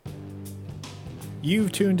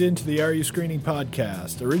You've tuned into the Are You Screening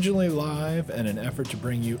podcast. Originally live and an effort to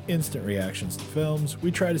bring you instant reactions to films,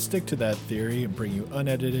 we try to stick to that theory and bring you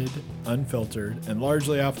unedited, unfiltered, and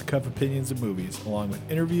largely off-the-cuff opinions of movies, along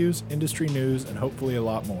with interviews, industry news, and hopefully a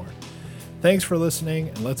lot more. Thanks for listening,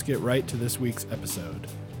 and let's get right to this week's episode.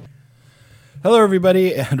 Hello,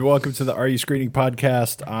 everybody, and welcome to the Are You Screening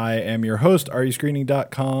podcast. I am your host,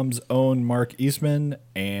 AreYouScreening.com's own Mark Eastman,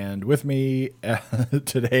 and with me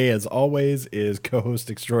today, as always, is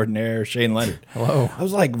co-host extraordinaire Shane Leonard. Hello. I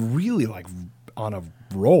was really on a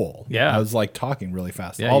roll. Yeah. I was talking really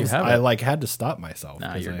fast. Yeah, I had to stop myself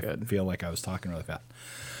because you're I good. feel like I was talking really fast.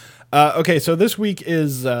 Okay, so this week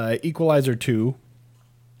is Equalizer 2.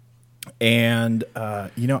 And,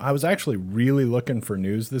 I was actually really looking for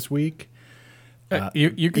news this week.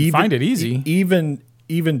 You can find it easy.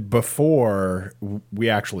 Even before we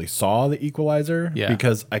actually saw the Equalizer, Yeah.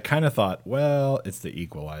 because I kind of thought, well, it's the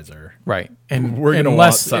Equalizer. Right. And We're going to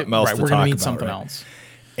want something else to we're talk gonna need about, something right? else.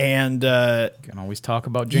 And You can always talk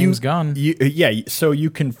about James Gunn. so you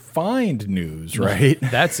can find news, right?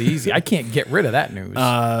 That's easy. I can't get rid of that news.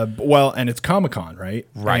 Well, and it's Comic-Con, right?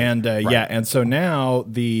 Right, And right. yeah, and so now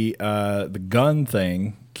the gun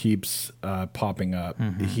thing keeps popping up.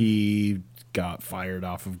 Mm-hmm. He got fired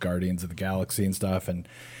off of Guardians of the Galaxy and stuff,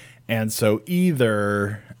 and so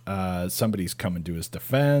either somebody's coming to his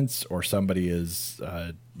defense, or somebody is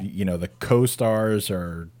the co-stars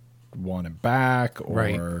are want him back, or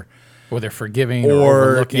Right. Or they're forgiving or or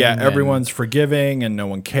overlooking. yeah, and- everyone's forgiving and no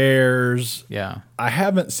one cares. Yeah. I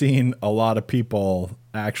haven't seen a lot of people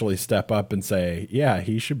actually step up and say, yeah,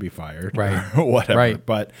 he should be fired, Right. or whatever. Right.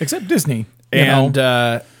 But Except Disney. and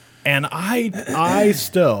I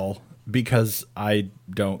still, because I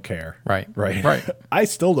don't care. Right. Right. I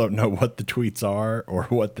still don't know what the tweets are or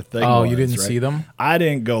what the thing Oh, was. you didn't right? see them? I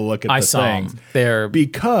didn't go look at I the saw things. them. They're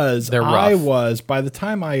Because they're I rough. was, by the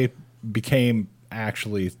time I became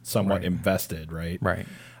actually somewhat invested, right? Right.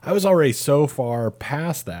 I was already so far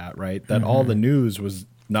past that, right? That all the news was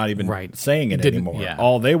not even Right. saying it Didn't- anymore. yeah.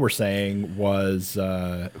 All they were saying was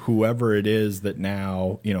whoever it is that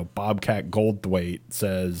now, Bobcat Goldthwait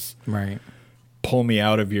says, Right. pull me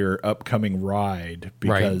out of your upcoming ride,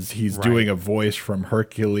 because he's Right. doing a voice from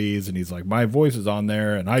Hercules, and he's like, my voice is on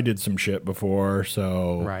there and I did some shit before,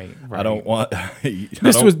 so Right, I don't want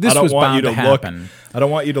This was bound to happen. I don't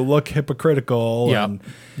want you to look hypocritical. Yep.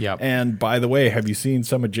 Yep. And by the way, have you seen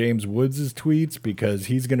some of James Woods' tweets? Because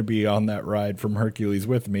he's going to be on that ride from Hercules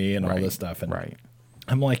with me and all Right. this stuff. And Right.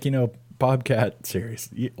 I'm like, Bobcat,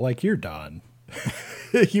 seriously, you're done.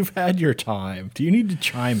 You've had your time. Do you need to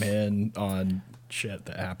chime in on shit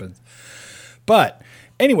that happens? But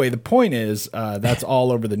anyway, the point is that's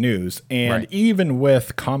all over the news. And Right. even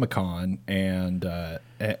with Comic-Con, and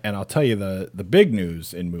I'll tell you the big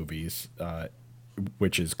news in movies,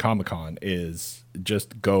 which is Comic-Con, is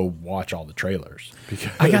just go watch all the trailers,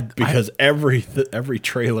 because every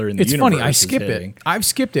trailer in the It's universe funny. I is skip hitting. it. I've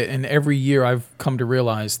skipped it, and every year I've come to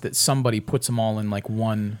realize that somebody puts them all in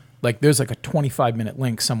one. There's a 25-minute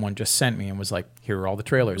link someone just sent me and was like, "Here are all the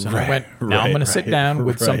trailers." And I went, "Now I'm going to sit down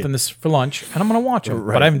with something this for lunch, and I'm going to watch them."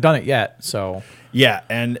 Right. But I haven't done it yet, so Yeah,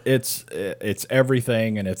 and it's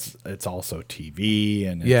everything, and it's also TV,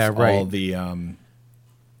 and it's Yeah, right. all the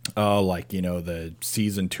the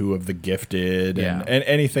season 2 of The Gifted, Yeah. and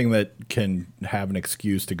anything that can have an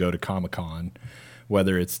excuse to go to Comic-Con,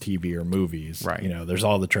 whether it's TV or movies. Right. There's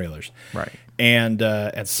all the trailers. Right. And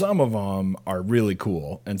some of them are really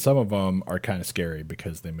cool, and some of them are kind of scary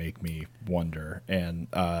because they make me wonder. And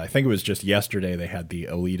I think it was just yesterday they had the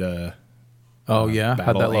Alita oh yeah, how'd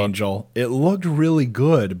Battle that look? Angel. It looked really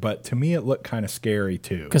good, but to me it looked kind of scary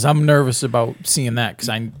too. Because I'm nervous about seeing that.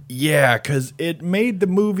 Yeah, because it made the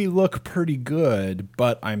movie look pretty good,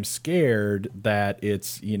 but I'm scared that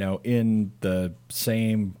it's, in the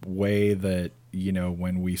same way that,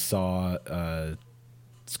 when we saw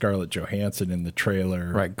Scarlett Johansson in the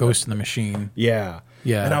trailer. Right, Ghost in the Machine. Yeah.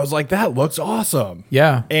 Yeah. And I was like, that looks awesome.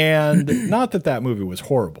 Yeah. And not that movie was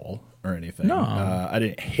horrible or anything. No. I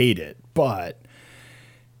didn't hate it, but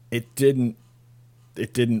it didn't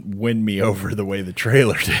win me over the way the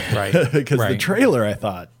trailer did. Right. Because the Right. trailer, I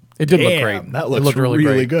thought, It did look "Damn, great. That It looks looked really,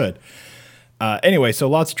 really great." good. Anyway, so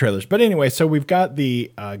lots of trailers. But anyway, so we've got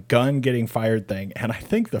the gun getting fired thing, and I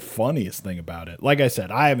think the funniest thing about it, like I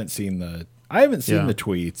said, I haven't seen the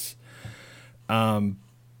tweets.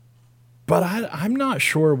 But I'm not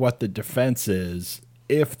sure what the defense is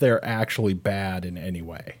if they're actually bad in any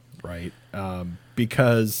way, right?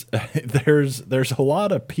 Because there's a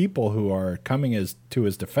lot of people who are coming to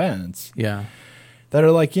his defense Yeah. that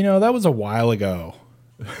are like, that was a while ago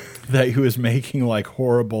that he was making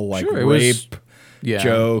horrible Sure, it rape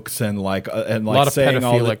jokes and like a lot of saying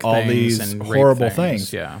all these and horrible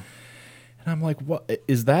things. Yeah. And I'm like, what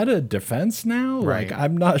is that a defense now? Right. Like,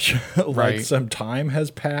 I'm not sure. Like, Right. some time has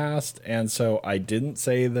passed, and so I didn't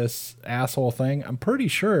say this asshole thing. I'm pretty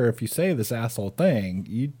sure if you say this asshole thing,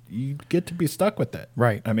 you get to be stuck with it.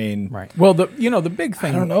 Right. I mean, Right. Well, the big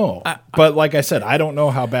thing. I don't know, but like I said, I don't know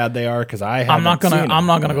how bad they are because I'm not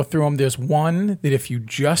gonna go through them. There's one that if you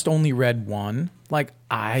just only read one, like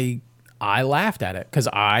I laughed at it because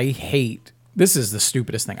I hate. This is the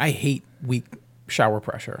stupidest thing. I hate weak shower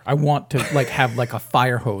pressure. I want to like have like a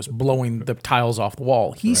fire hose blowing the tiles off the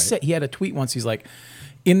wall. He said he had a tweet once. He's like,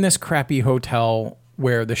 in this crappy hotel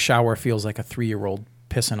where the shower feels like a 3-year-old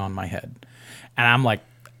pissing on my head, and I'm like,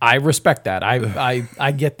 I respect that.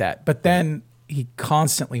 I get that. But then he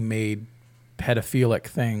constantly made pedophilic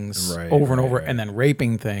things over and over, and then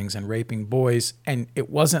raping things and raping boys. And it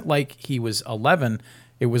wasn't like he was 11.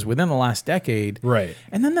 It was within the last decade. Right.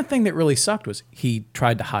 And then the thing that really sucked was he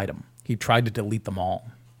tried to hide them. He tried to delete them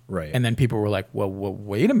all. Right. And then people were like, well,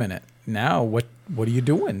 wait a minute. Now, what are you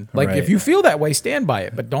doing? Like, Right. if you feel that way, stand by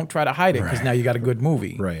it, but don't try to hide it because now you got a good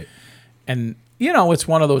movie. Right. And, you know, it's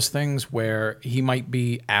one of those things where he might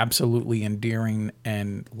be absolutely endearing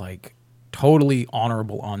and, like, totally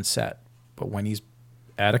honorable on set. But when he's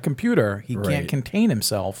at a computer, he can't contain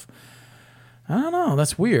himself. I don't know.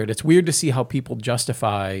 That's weird. It's weird to see how people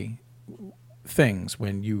justify things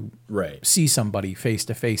when you see somebody face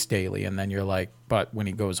to face daily, and then you're like, but when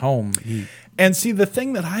he goes home, and see, the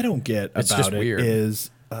thing that I don't get It's about just it weird.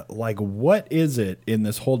 is like, what is it in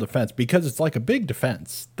this whole defense? Because it's like a big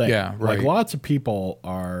defense thing. Yeah, right. Like, lots of people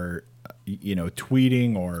are,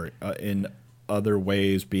 tweeting or in other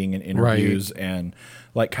ways being in interviews and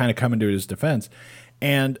like kind of coming to his defense.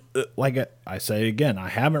 And like I say again, I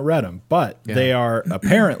haven't read them, but they are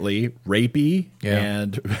apparently rapey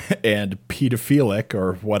and pedophilic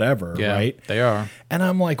or whatever, right? They are. And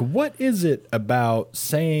I'm like, what is it about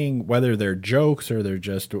saying, whether they're jokes or they're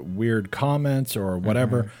just weird comments or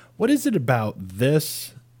whatever, what is it about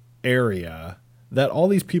this area that all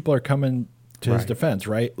these people are coming to his defense,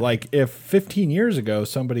 right? Like, if 15 years ago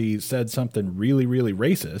somebody said something really, really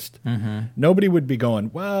racist, nobody would be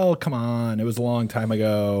going, well, come on, it was a long time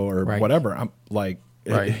ago or whatever. I'm like,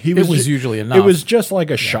 it was usually enough. It was just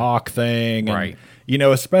like a shock thing. And, Right.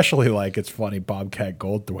 Especially like, it's funny, Bobcat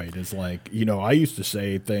Goldthwait is like, I used to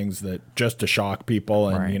say things that just to shock people.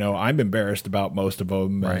 And, I'm embarrassed about most of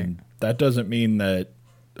them. Right. And that doesn't mean that,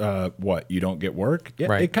 you don't get work? Yeah,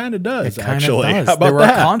 Right. it kind of does, It kinda actually. does. How about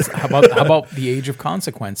that? How about the age of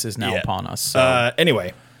consequences now upon us? So.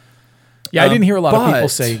 Anyway. Yeah, I didn't hear a lot of people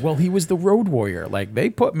say, well, he was the road warrior. Like, they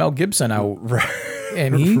put Mel Gibson out,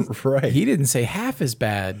 and he didn't say half as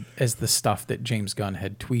bad as the stuff that James Gunn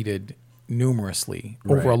had tweeted numerously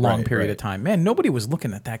over a long period of time. Man, nobody was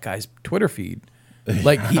looking at that guy's Twitter feed.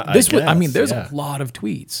 Like, there's a lot of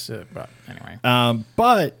tweets. But anyway.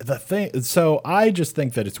 But the thing, so I just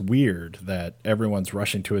think that it's weird that everyone's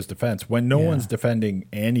rushing to his defense when no one's defending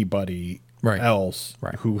anybody else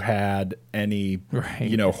who had any,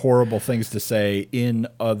 horrible things to say in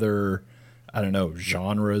other, I don't know,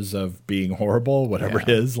 genres of being horrible, whatever it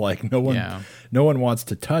is. Like, no one wants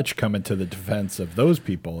to touch coming to the defense of those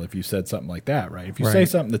people if you said something like that, right? If you say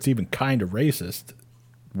something that's even kind of racist,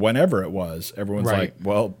 whenever it was, everyone's like,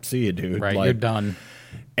 well, see you, dude. Right, like, you're done.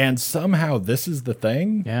 And somehow this is the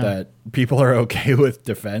thing that people are okay with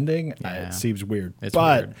defending. It seems weird. It's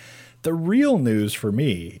but weird. The real news for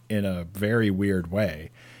me, in a very weird way,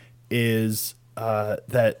 is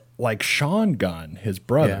that like Sean Gunn, his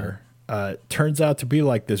brother, turns out to be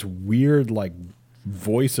like this weird, like,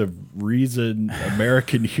 voice of reason,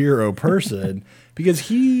 American hero person, because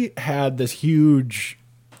he had this huge,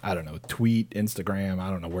 I don't know, tweet, Instagram, I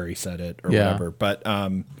don't know where he said it or whatever, but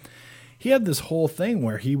he had this whole thing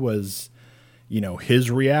where he was, his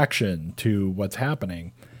reaction to what's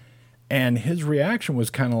happening. And his reaction was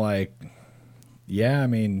kind of like, yeah, I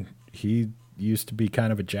mean, he used to be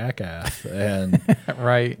kind of a jackass. And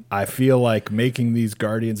I feel like making these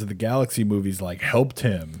Guardians of the Galaxy movies like helped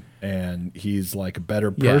him. And he's like a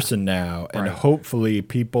better person now. And hopefully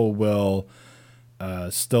people will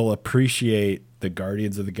still appreciate the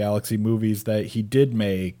Guardians of the Galaxy movies that he did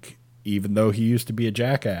make, even though he used to be a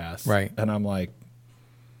jackass. Right. And I'm like,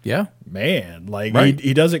 yeah, man, like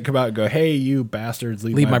he doesn't come out and go, hey, you bastards,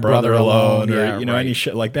 leave my brother alone. Or, any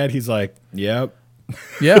shit like that. He's like, yep.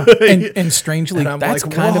 Yeah. And strangely, and that's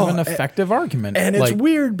like, kind of an effective argument. And it's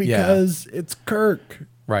weird because it's Kirk.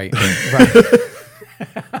 Right.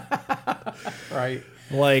 Right.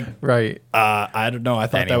 Like, right. I don't know. I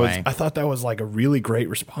thought that was like a really great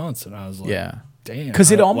response. And I was like, damn.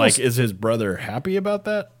 'Cause it almost- like, is his brother happy about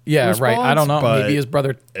that? Yeah, right. I don't know. But Maybe his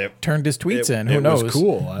brother turned his tweets in. Who it knows? was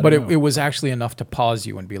cool. I But don't know. it was actually enough to pause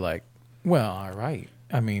you and be like, well, all right.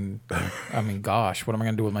 I mean, gosh, what am I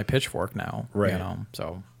going to do with my pitchfork now? Right. You know,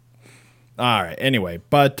 so. All right. Anyway,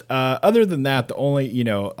 but other than that, the only,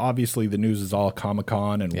 obviously the news is all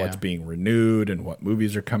Comic-Con and what's Yeah. being renewed and what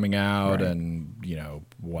movies are coming out Right. and,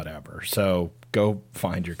 whatever. So go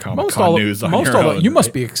find your Comic-Con news on your own. You must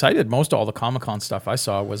right? be excited. Most all the Comic-Con stuff I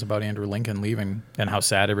saw was about Andrew Lincoln leaving and how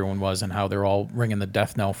sad everyone was and how they're all ringing the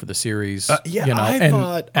death knell for the series. I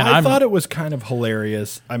thought it was kind of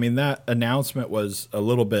hilarious. I mean, that announcement was a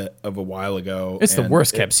little bit of a while ago. It's the and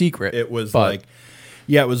worst kept secret. It was but-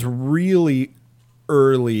 it was really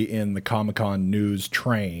early in the Comic-Con news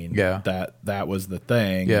train. Yeah. that was the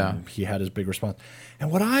thing. Yeah. and he had his big response. And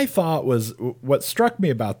what I thought was what struck me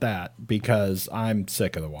about that, because I'm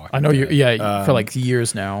sick of The Walking I know Dead. you. For like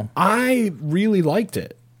years now. I really liked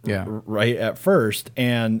it. Yeah. Right at first,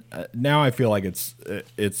 and now I feel like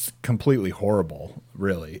it's completely horrible.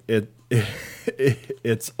 Really,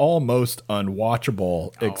 it's almost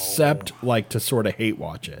unwatchable, except like to sort of hate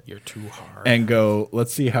watch it. You're too hard. And go,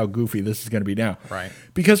 let's see how goofy this is going to be now. Right.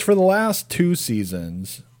 Because for the last 2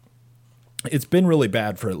 seasons, it's been really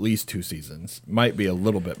bad for at least 2 seasons. Might be a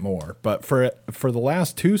little bit more, but for the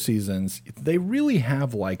last 2 seasons, they really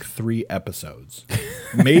have like 3 episodes,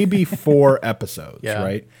 maybe 4 episodes, Yeah.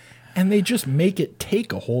 right? And they just make it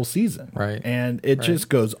take a whole season, Right. And it just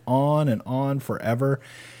goes on and on forever.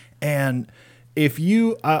 And if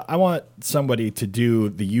I want somebody to do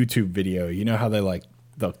the YouTube video. You know how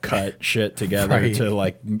they'll cut shit together Right. to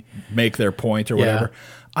like make their point or Yeah. whatever.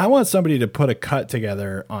 I want somebody to put a cut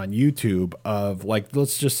together on YouTube of like,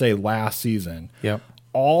 let's just say last season. Yep.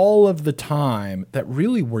 All of the time that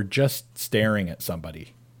really we're just staring at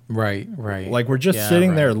somebody. Right. Like we're just Yeah,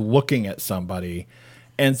 sitting right. there looking at somebody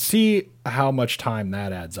and see how much time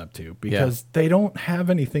that adds up to, because they don't have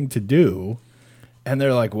anything to do. And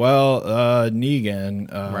they're like, well,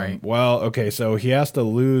 Negan, Right. well, okay, so he has to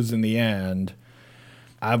lose in the end.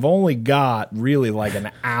 I've only got really like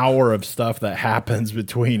an hour of stuff that happens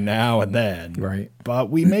between now and then. Right.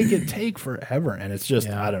 But we make it take forever. And it's just,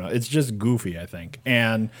 Yeah. I don't know, it's just goofy, I think.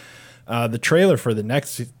 And the trailer for the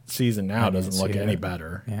next season now doesn't look see any it.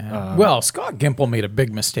 better. Yeah. Well, Scott Gimple made a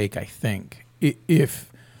big mistake, I think.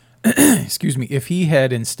 If excuse me, if he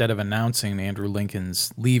had, instead of announcing Andrew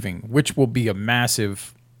Lincoln's leaving, which will be a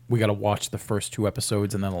massive, we got to watch the first 2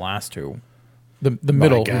 episodes and then the last 2. The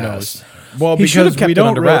middle, who knows? Well, He should have because kept we it don't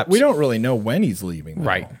under really, wraps. we don't really know when he's leaving. though.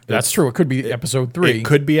 Right. That's true. It could be episode 3. It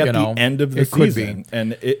could be at you know. the end of the It could season, be.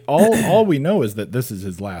 and all we know is that this is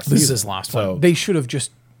his last. This is season. his last So one. They should have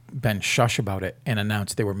just been shush about it and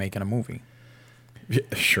announced they were making a movie.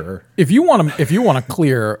 sure. If you want to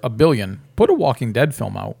clear $1 billion, put a Walking Dead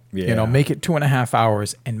film out. Yeah. You know, make it 2.5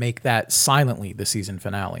 hours and make that silently the season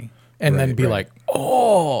finale, and then Right, be right. like,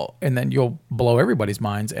 oh, and then you'll blow everybody's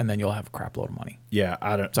minds, and then you'll have a crap load of money. Yeah,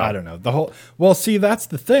 I don't know. The whole well, see, that's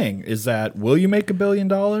the thing, is that will you make $1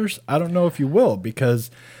 billion? I don't know if you will, because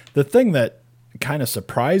the thing that kind of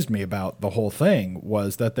surprised me about the whole thing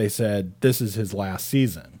was that they said this is his last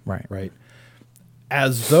season. Right. Right.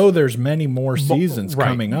 As though there's many more seasons Right.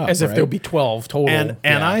 coming up. as if right? there'll be 12 total. And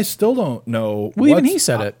Yeah. I still don't know. Well, even what's- he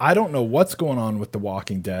said it. I don't know what's going on with The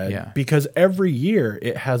Walking Dead, Yeah. because every year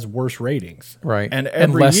it has worse ratings, Right. And And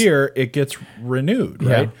every less- year it gets renewed,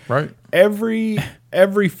 Yeah, right? right.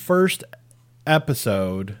 Every first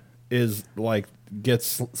episode is like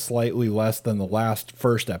gets slightly less than the last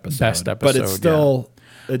first episode, Best but it's episode, still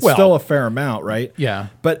Well- still a fair amount, right? Yeah.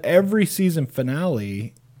 But every season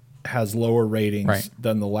finale has lower ratings Right.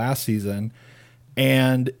 than the last season,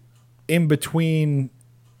 and in between,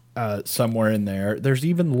 somewhere in there, there's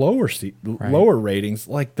even lower ratings.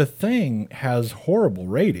 Like The Thing has horrible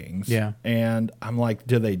ratings. Yeah. And I'm like,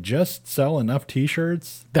 do they just sell enough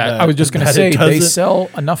T-shirts? I was just going to that say it they doesn't-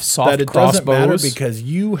 sell enough soft that it doesn't matter, crossbows. because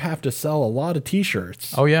you have to sell a lot of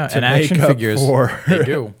T-shirts. Oh yeah, to and action make up figures. for They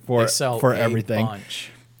do. for they sell for a everything.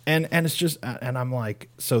 bunch. And it's just, and I'm like,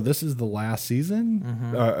 so this is the last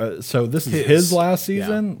season? So this is His. his last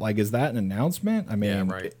season? Like, is that an announcement? I mean,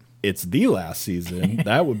 Yeah, right. it's the last season.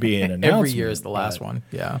 That would be an announcement. Every year is the last but one.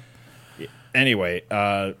 Yeah. Anyway,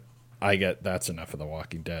 I get that's enough of The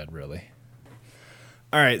Walking Dead, really.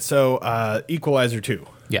 All right, so Equalizer 2.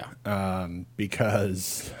 Yeah.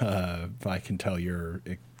 Because I can tell you're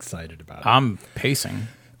excited about it. I'm pacing.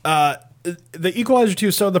 The Equalizer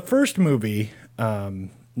 2, so the first movie,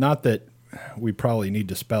 not that we probably need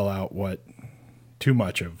to spell out too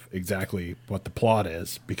much of exactly what the plot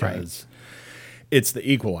is, because it's the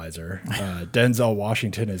Equalizer. Denzel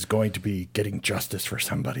Washington is going to be getting justice for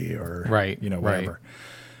somebody, or whatever.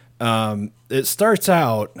 It starts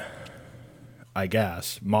out, I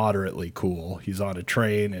guess, moderately cool. He's on a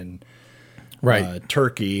train in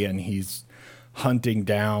Turkey, and he's hunting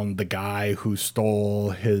down the guy who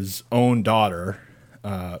stole his own daughter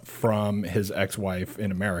from his ex-wife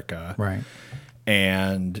in America. Right.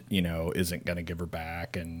 And, isn't going to give her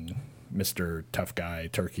back, and Mr. Tough Guy,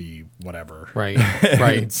 Turkey, whatever. Right,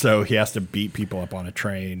 right. So he has to beat people up on a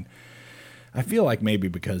train. I feel like maybe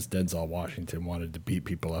because Denzel Washington wanted to beat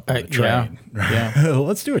people up on a train. Yeah.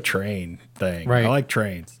 Let's do a train thing. Right. I like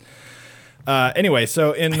trains. Anyway,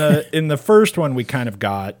 so in the first one, we kind of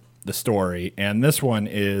got the story, and this one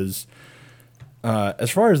is,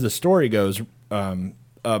 as far as the story goes,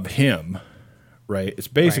 of him, right? It's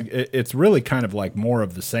basic. Right. It's really kind of like more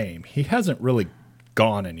of the same. He hasn't really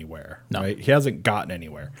gone anywhere, right? He hasn't gotten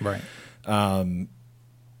anywhere. Right.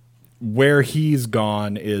 Where he's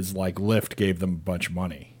gone is like Lyft gave them a bunch of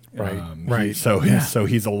money. Right. So he's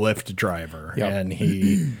a Lyft driver, and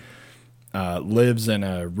he lives in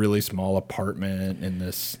a really small apartment in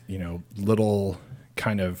this, little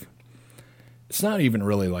kind of, it's not even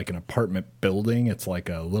really like an apartment building. It's like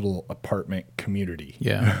a little apartment community.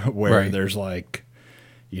 Yeah. Where there's like,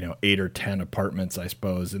 8 or 10 apartments, I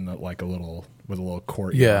suppose, in with a little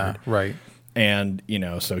courtyard. Yeah. Right. And,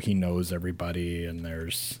 so he knows everybody, and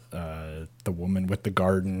there's the woman with the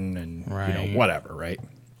garden and, whatever, right?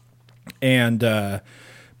 And,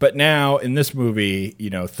 but now in this movie,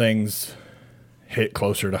 things hit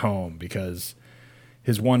closer to home because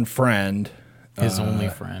his one friend, his only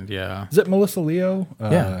friend, yeah. Is it Melissa Leo?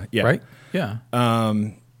 Yeah. Right? Yeah.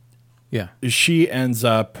 Yeah. She ends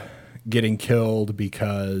up getting killed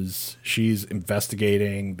because she's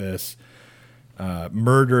investigating this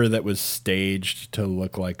murder that was staged to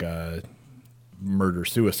look like a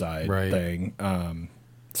murder-suicide thing.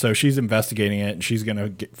 So she's investigating it, and she's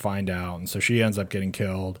going to find out. And so she ends up getting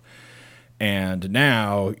killed. And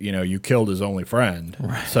now, you killed his only friend.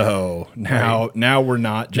 Right. So now we're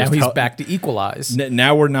not just... Now he's back to equalize.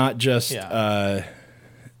 Now we're not just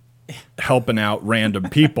helping out random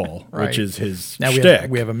people, which is his shtick.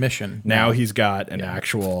 We have a mission. Now he's got an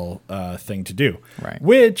actual thing to do,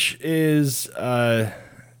 which is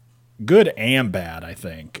good and bad, I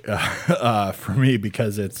think, for me,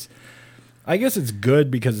 because I guess it's good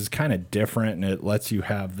because it's kind of different, and it lets you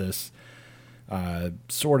have this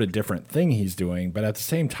sort of different thing he's doing, but at the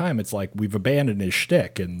same time, it's like we've abandoned his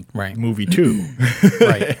shtick in movie 2,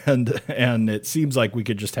 and it seems like we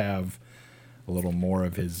could just have a little more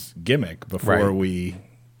of his gimmick before we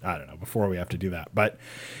have to do that. But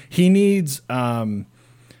he needs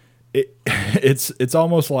it's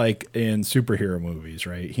almost like in superhero movies,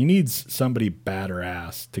 right? He needs somebody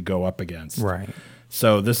badass to go up against. Right.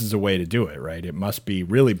 So this is a way to do it, right? It must be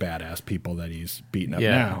really badass people that he's beating up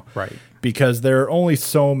now. Right. Because there are only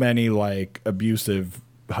so many like abusive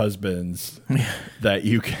husbands that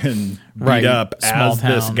you can beat up Small as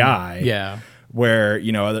town. this guy. Yeah. Where,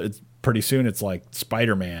 pretty soon it's like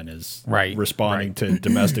Spider-Man is responding to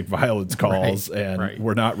domestic violence calls, and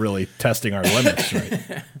we're not really testing our limits,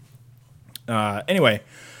 right? Anyway,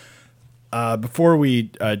 before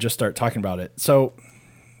we just start talking about it, so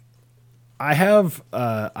I have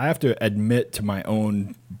to admit to my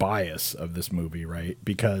own bias of this movie, right?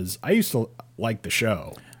 Because I used to like the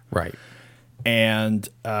show, right? And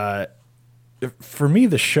for me,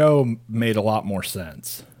 the show made a lot more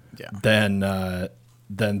sense than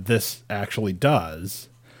this actually does,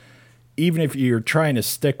 even if you're trying to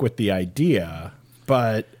stick with the idea.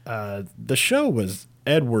 But the show was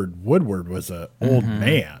Edward Woodward was an old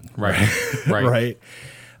man, right?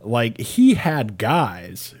 Like he had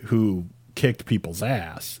guys who kicked people's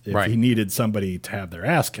ass if he needed somebody to have their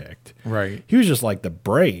ass kicked. Right. He was just like the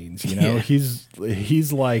brains, He's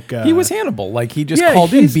like he was Hannibal. Like he just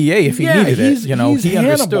called in BA if he needed it. He's he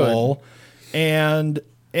Hannibal, understood.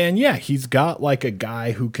 And he's got like a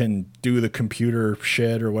guy who can do the computer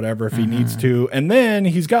shit or whatever if he needs to. And then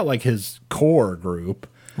he's got like his core group.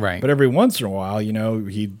 Right. But every once in a while,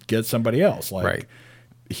 he'd get somebody else. Like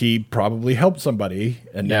he probably helped somebody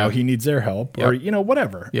and now he needs their help or,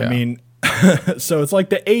 whatever. Yeah. I mean, so it's like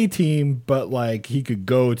the A team, but like he could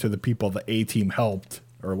go to the people the A team helped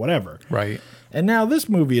or whatever. Right. And now this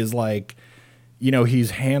movie is like,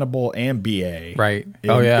 he's Hannibal and BA. Right.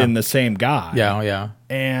 In the same guy. Yeah.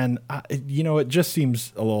 And, it just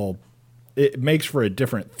seems it makes for a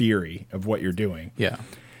different theory of what you're doing. Yeah.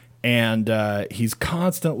 And he's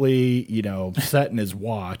constantly, setting his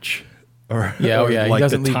watch. Or, he like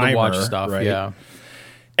doesn't the leave timer, the watch stuff. right? Yeah.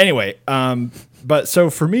 Anyway, but so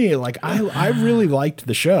for me, like I really liked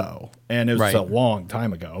the show, and it was a long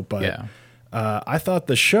time ago, but I thought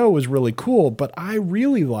the show was really cool, but I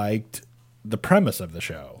really liked the premise of the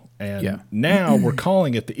show. And now we're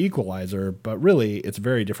calling it The Equalizer, but really it's a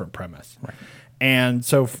very different premise. Right. And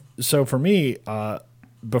so for me,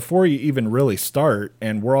 before you even really start,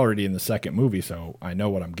 and we're already in the second movie, so I know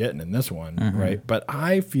what I'm getting in this one, right? But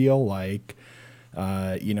I feel like,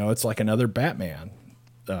 it's like another Batman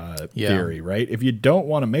theory, right? If you don't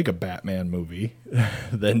want to make a Batman movie,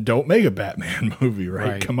 then don't make a Batman movie,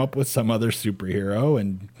 right? Come up with some other superhero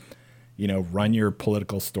and, run your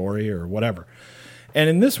political story or whatever. And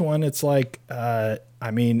in this one, it's like,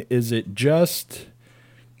 is it just...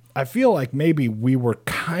 I feel like maybe we were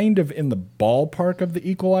kind of in the ballpark of The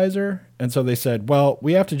Equalizer, and so they said, well,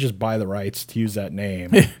 we have to just buy the rights to use that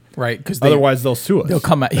name. Right, because otherwise they'll sue us. They'll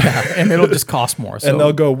come out, and it'll just cost more. So. And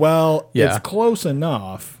they'll go, well, it's close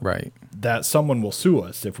enough right. that someone will sue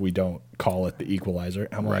us if we don't call it The Equalizer.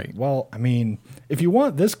 I'm like, well, if you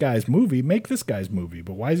want this guy's movie, make this guy's movie,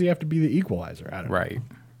 but why does he have to be The Equalizer? I don't know.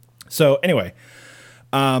 So anyway...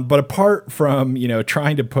 but apart from,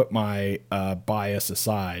 trying to put my bias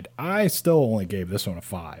aside, I still only gave this one a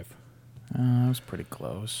 5. That was pretty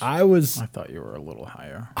close. I thought you were a little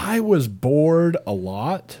higher. I was bored a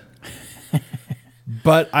lot,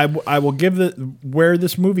 but I will give where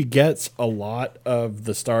this movie gets a lot of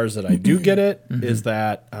the stars that I do get it is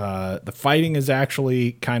that the fighting is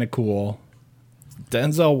actually kind of cool.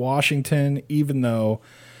 Denzel Washington, even though...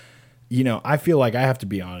 I feel like I have to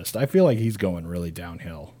be honest. I feel like he's going really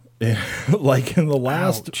downhill. Like in the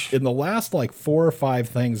last like 4 or 5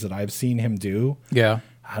 things that I've seen him do. Yeah.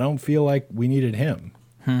 I don't feel like we needed him.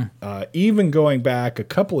 Even going back a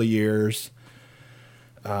couple of years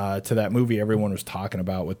to that movie everyone was talking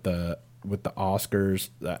about with the Oscars.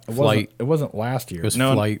 Flight. It wasn't last year. It was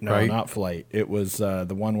Flight, right? No, not Flight. It was the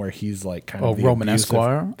one where he's like kind of the Roman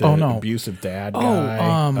Esquire. Abusive dad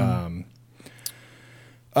guy.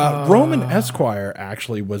 Roman Esquire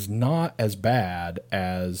actually was not as bad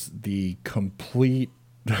as the complete...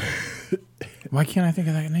 Why can't I think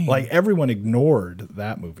of that name? Like, everyone ignored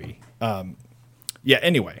that movie.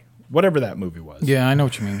 Anyway, whatever that movie was. Yeah, I know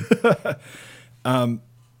what you mean.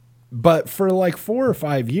 But for like 4 or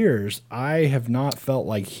 5 years, I have not felt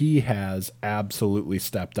like he has absolutely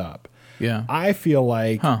stepped up. Yeah. I feel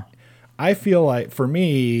like for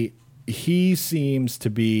me, he seems to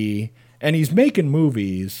be... And he's making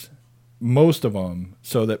movies, most of them,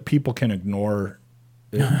 so that people can ignore.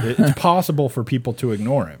 It's possible for people to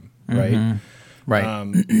ignore him, right?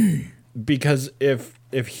 Right. Because if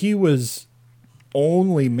he was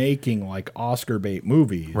only making like Oscar bait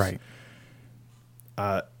movies, right,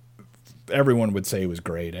 everyone would say he was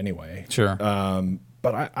great anyway. Sure.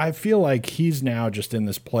 But I feel like he's now just in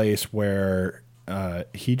this place where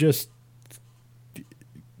he just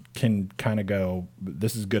can kind of go,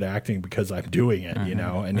 this is good acting because I'm doing it,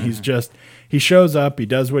 and he shows up, he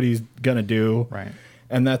does what he's going to do. Right.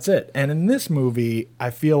 And that's it. And in this movie,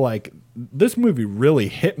 I feel like this movie really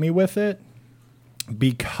hit me with it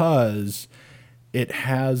because it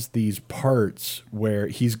has these parts where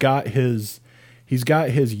he's got his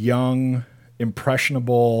young,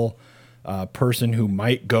 impressionable person who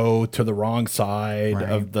might go to the wrong side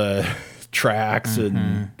of the tracks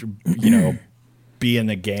and, be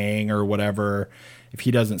in a gang or whatever if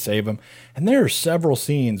he doesn't save him. And there are several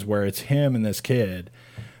scenes where it's him and this kid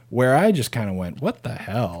where I just kind of went, what the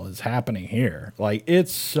hell is happening here? Like,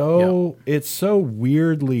 it's so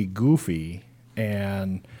weirdly goofy,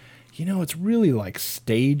 and it's really like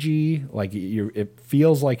stagey. Like it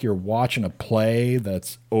feels like you're watching a play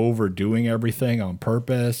that's overdoing everything on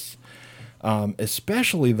purpose.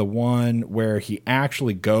 Especially the one where he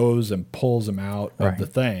actually goes and pulls him out of the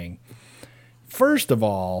thing. First of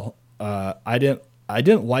all, I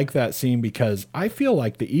didn't like that scene because I feel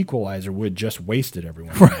like The Equalizer would just wasted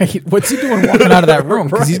everyone. Right. What's he doing walking out of that room?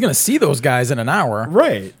 Because he's going to see those guys in an hour.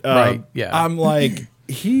 Right. Right. Yeah. I'm like,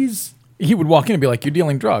 he would walk in and be like, you're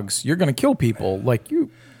dealing drugs. You're going to kill people. Like,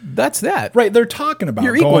 that's that. Right. They're talking about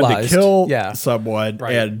you're going equalized. To kill someone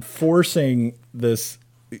and forcing this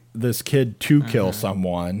kid to kill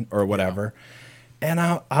someone or whatever. Yeah. And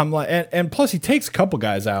I'm like, and plus he takes a couple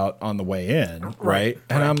guys out on the way in, right?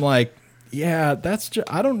 And I'm like, yeah, that's just,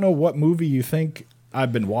 I don't know what movie you think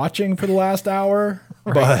I've been watching for the last hour,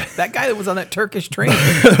 but that guy that was on that Turkish train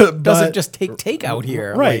doesn't just take takeout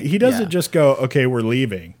here, right? He doesn't just go, okay, we're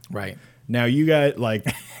leaving, right? Now you got like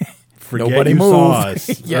forget Nobody you saw move.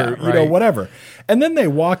 us, Yeah, or, you know, right. whatever. And then they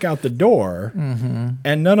walk out the door,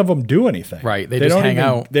 and none of them do anything. Right. They just don't hang even,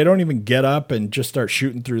 out. They don't even get up and just start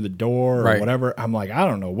shooting through the door or Right. whatever. I'm like, I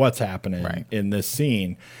don't know what's happening Right. in this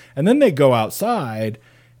scene. And then they go outside,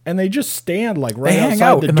 and they just stand like right hang outside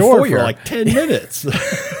out the in the door foyer. for like 10 minutes.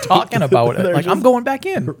 Talking about it. They're Like, I'm just- going back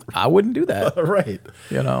in. I wouldn't do that. Right.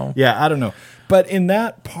 You know? Yeah, I don't know. But in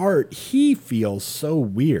that part, he feels so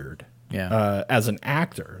weird. Yeah. As an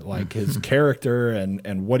actor, like his character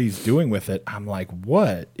and what he's doing with it, I'm like,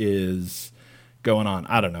 what is going on?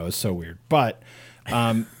 I don't know. It's so weird. But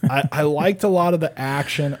I liked a lot of the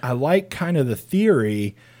action. I like kind of the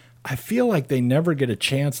theory. I feel like they never get a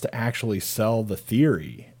chance to actually sell the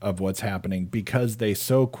theory of what's happening because they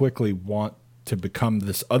so quickly want to become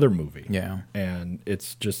this other movie. Yeah. And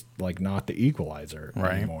it's just like not the Equalizer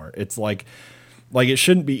Right. anymore. It's like it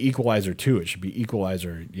shouldn't be Equalizer 2. It should be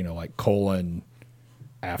Equalizer, you know, like colon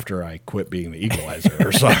after I quit being the Equalizer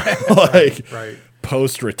or something. Like Right.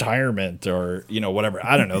 post-retirement or, you know, whatever.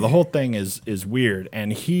 I don't know. The whole thing is weird.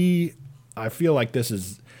 And I feel like this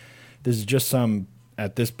is just some,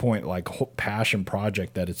 at this point, like passion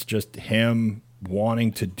project that it's just him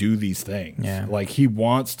wanting to do these things. Yeah. Like he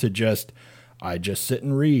wants to I just sit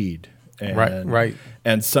and read. And, Right.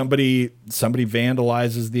 And somebody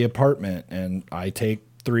vandalizes the apartment, and I take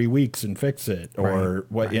 3 weeks and fix it, or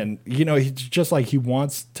Right, what? right. And you know, he's just like he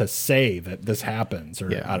wants to say that this happens,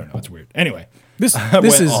 or Yeah. I don't know. It's weird. Anyway, This went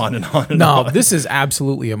is on and on and no. on. This is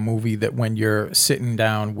absolutely a movie that when you're sitting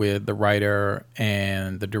down with the writer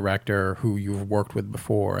and the director who you've worked with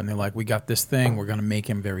before, and they're like, "We got this thing. We're going to make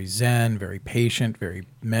him very zen, very patient, very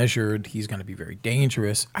measured. He's going to be very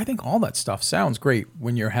dangerous." I think all that stuff sounds great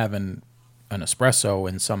when you're having an espresso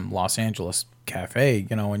in some Los Angeles cafe,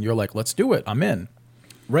 you know, and you're like, "Let's do it. I'm in."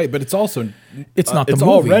 Right, but it's also It's not the it's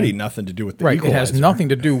movie. already nothing to do with the Right. Equalizer. It has nothing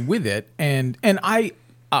to do with it. And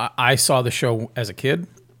I saw the show as a kid,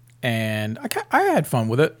 and I had fun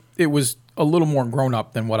with it. It was a little more grown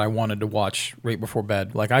up than what I wanted to watch right before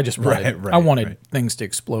bed. Like I just wanted, Right, I wanted right. things to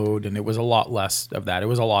explode, and it was a lot less of that. It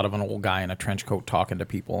was a lot of an old guy in a trench coat talking to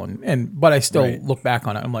people, but I still Right. look back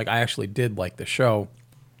on it. I'm like, I actually did like the show.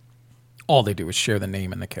 All they do is share the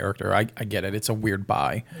name and the character. I get it. It's a weird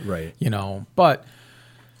buy, Right. you know, but.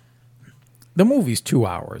 The movie's 2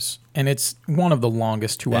 hours, and it's one of the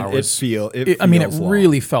longest 2 And hours. it I mean, it feels long.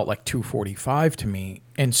 really felt like 2:45 to me.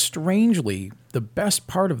 And strangely, the best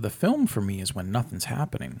part of the film for me is when nothing's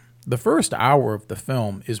happening. The first hour of the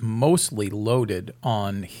film is mostly loaded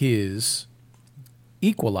on his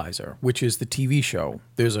Equalizer, which is the TV show.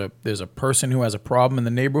 There's a person who has a problem in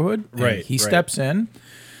the neighborhood. And Right, he right. steps in,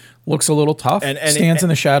 looks a little tough, And- stands in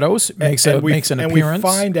the shadows, makes an appearance.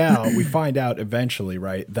 We find out eventually,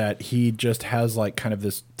 right, that he just has like kind of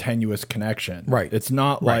this tenuous connection. Right. It's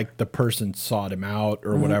not Right. like the person sought him out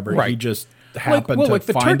or whatever. He Right. just happened like to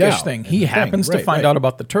the find Turkish out. thing. in He the happens to Right, find right. out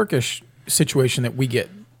about the Turkish situation that we get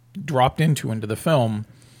dropped into the film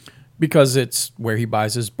because it's where he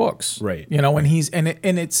buys his books. Right. You know, and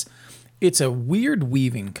it's a weird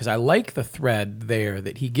weaving because I like the thread there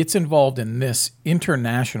that he gets involved in this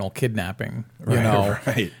international kidnapping, you Right, know,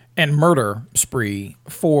 right. and murder spree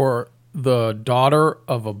for the daughter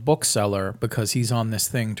of a bookseller because he's on this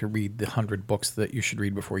thing to read the 100 books that you should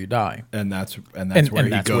read before you die. And that's where And he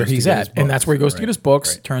that's goes where he's to get at. his And that's where he goes to books. get his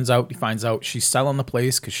books. Right. Turns out, he finds out she's selling the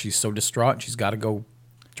place because she's so distraught. She's got to go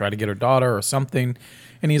try to get her daughter or something.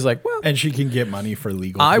 And he's like, well, And she can get money for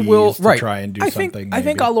legal I fees will to right. try and do I something. think I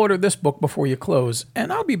think maybe. I'll order this book before you close,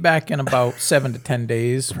 and I'll be back in about 7 to 10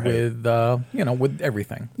 days with with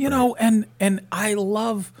everything. You know, and I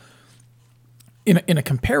love in a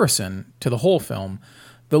comparison to the whole film,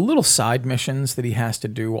 the little side missions that he has to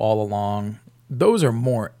do all along, those are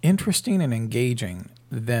more interesting and engaging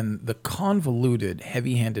than the convoluted,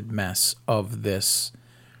 heavy-handed mess of this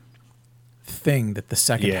thing that the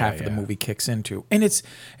second half of the movie kicks into. And it's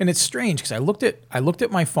strange because I looked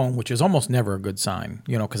at my phone, which is almost never a good sign,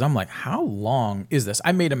 you know, because I'm like, how long is this?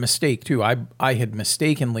 I made a mistake too. I had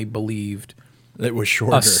mistakenly believed It was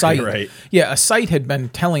shorter. a site. Right. Yeah, a site had been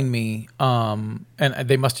telling me, and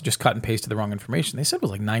they must have just cut and pasted the wrong information. They said it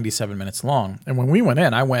was like 97 minutes long. And when we went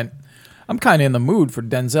in, I'm kind of in the mood for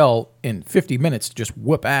Denzel in 50 minutes to just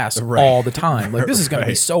whoop ass all the time. Like, this is going to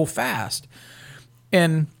be so fast.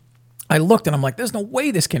 And I looked and I'm like, there's no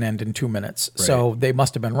way this can end in 2 minutes. Right. So they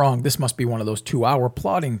must have been wrong. This must be one of those 2-hour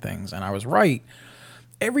plotting things. And I was right.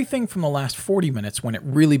 Everything from the last 40 minutes, when it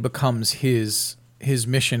really becomes his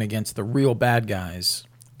mission against the real bad guys,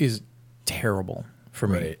 is terrible for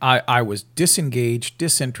me. Right. I was disengaged,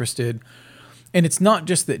 disinterested. And it's not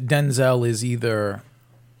just that Denzel is either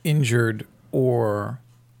injured or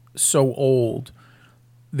so old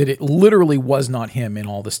that it literally was not him in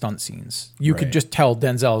all the stunt scenes. You could just tell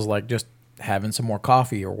Denzel's like just having some more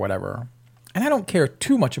coffee or whatever. And I don't care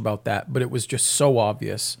too much about that, but it was just so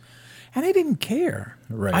obvious. And I didn't care.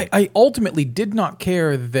 Right. I ultimately did not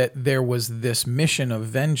care that there was this mission of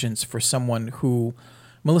vengeance for someone who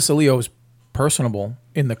Melissa Leo is personable.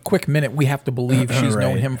 In the quick minute, we have to believe she's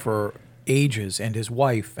known him for ages, and his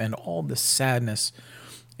wife, and all this sadness.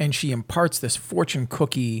 And she imparts this fortune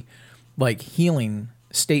cookie, like, healing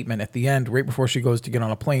statement at the end, right before she goes to get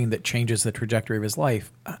on a plane, that changes the trajectory of his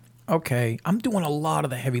life. Okay, I'm doing a lot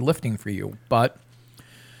of the heavy lifting for you, but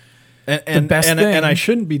the best thing... And I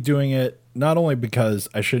shouldn't be doing it, not only because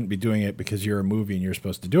I shouldn't be doing it because you're a movie and you're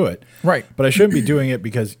supposed to do it. Right. But I shouldn't be doing it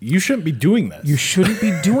because you shouldn't be doing this. You shouldn't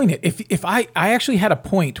be doing it. If I actually had a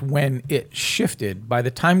point when it shifted. By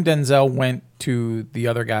the time Denzel went to the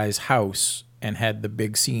other guy's house and had the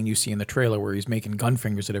big scene you see in the trailer where he's making gun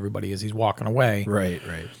fingers at everybody as he's walking away. Right.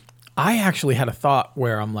 I actually had a thought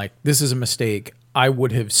where I'm like, this is a mistake. I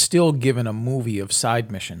would have still given a movie of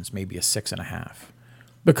side missions maybe a 6.5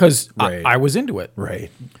 because I was into it.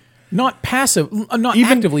 Right. Not passive, not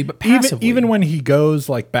actively, but passively. Even when he goes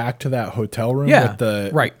like back to that hotel room with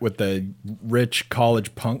the rich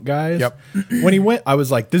college punk guys. Yep. When he went, I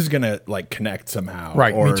was like, this is gonna like connect somehow.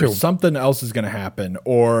 Right. Or me too. something else is gonna happen.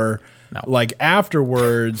 Or like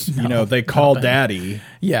afterwards, they call Daddy.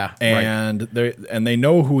 Yeah. And they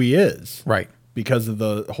know who he is. Right. Because of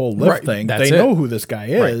the whole lift thing. They know who this guy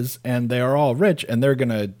is, and they are all rich, and they're going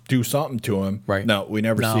to do something to him. Right. No, we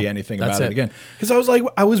never see anything about it again. Because I was like,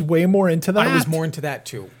 I was way more into that. I was more into that,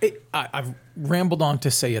 too. I've rambled on to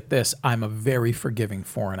say it this. I'm a very forgiving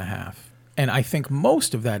 4.5. And I think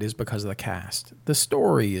most of that is because of the cast. The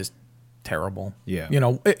story is terrible. Yeah.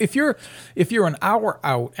 If you're an hour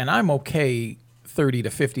out, and I'm okay 30 to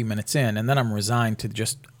 50 minutes in, and then I'm resigned to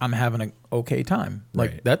just, I'm having an okay time.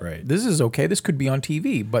 Like this is okay. This could be on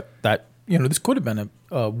TV, but this could have been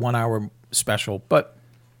a 1 hour special, but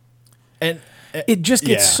it just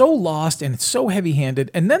gets so lost and it's so heavy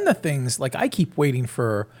handed. And then the things like I keep waiting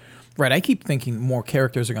for, I keep thinking more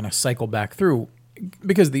characters are going to cycle back through,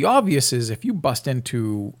 because the obvious is if you bust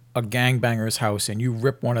into a gangbanger's house and you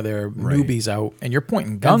rip one of their newbies out and you're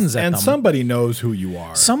pointing guns at them. And somebody knows who you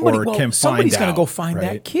are. Somebody's going to go find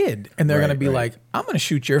that kid. And they're going to be like, I'm going to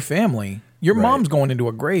shoot your family. Your mom's going into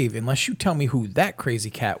a grave unless you tell me who that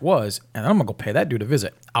crazy cat was. And I'm going to go pay that dude a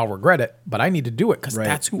visit. I'll regret it, but I need to do it because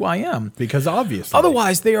that's who I am. Because obviously.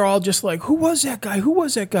 Otherwise, they are all just like, who was that guy? Who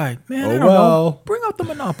was that guy? Man, I don't know. Bring out the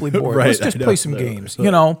Monopoly board. Let's just play some games.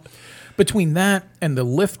 Between that and the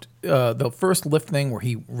lift, the first lift thing where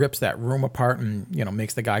he rips that room apart and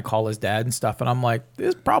makes the guy call his dad and stuff, and I'm like,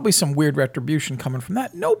 there's probably some weird retribution coming from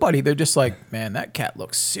that. Nobody. They're just like, man, that cat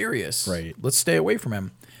looks serious. Right. Let's stay away from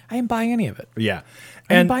him. I didn't buy any of it. Yeah,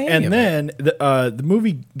 and then the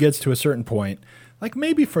movie gets to a certain point, like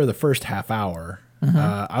maybe for the first half hour,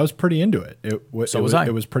 I was pretty into it. It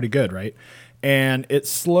was pretty good, right? And it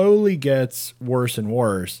slowly gets worse and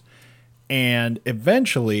worse. And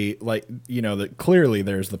eventually, clearly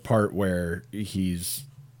there's the part where he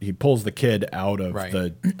pulls the kid out of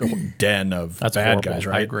the den of bad guys,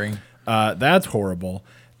 right? I agree. That's horrible.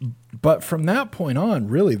 But from that point on,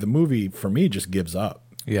 really, the movie, for me, just gives up.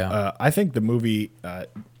 Yeah. I think the movie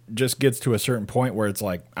just gets to a certain point where it's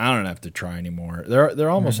like, I don't have to try anymore. They're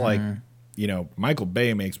almost like, Michael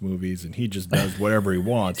Bay makes movies and he just does whatever he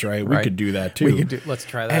wants, right? We could do that too. Let's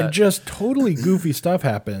try that. And just totally goofy stuff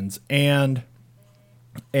happens, and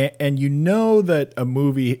that a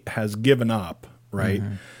movie has given up, right?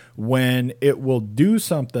 When it will do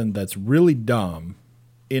something that's really dumb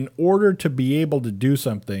in order to be able to do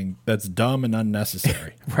something that's dumb and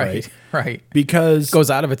unnecessary. Right. Because it goes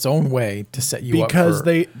out of its own way to set you up. Because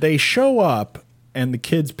they show up and the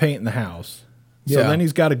kid's painting the house. So then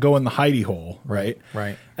he's got to go in the hidey hole, right?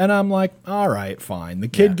 Right. And I'm like, all right, fine. The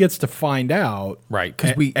kid gets to find out, right?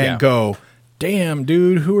 And go, damn,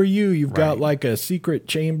 dude, who are you? You've got like a secret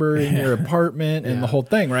chamber in your apartment and the whole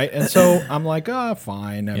thing, right? And so I'm like,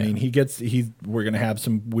 fine. I mean, we're gonna have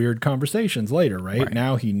some weird conversations later, right?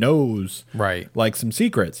 Now he knows, like some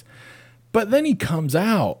secrets, but then he comes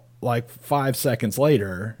out like 5 seconds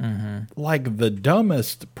later, like the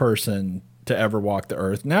dumbest person to ever walk the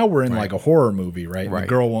earth. Now we're in like a horror movie, right? And the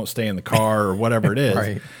girl won't stay in the car or whatever it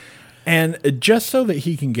is. And just so that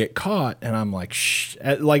he can get caught. And I'm like, shh.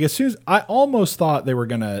 Like as soon as I almost thought they were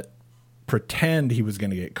going to pretend he was going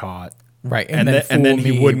to get caught. Right. And then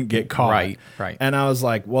he wouldn't get caught. Right. And I was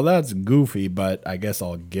like, well, that's goofy, but I guess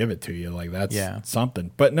I'll give it to you. Like that's something.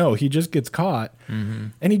 But no, he just gets caught.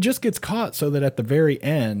 And he just gets caught so that at the very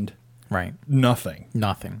end, Right. Nothing.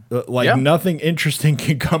 Like Yep. nothing interesting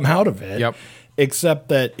can come out of it. Yep. Except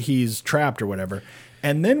that he's trapped or whatever.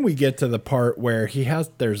 And then we get to the part where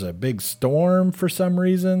there's a big storm for some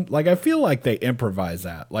reason. Like, I feel like they improvise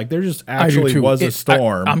that. Like, there just actually was a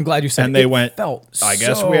storm. I'm glad you said and it. they It went, felt I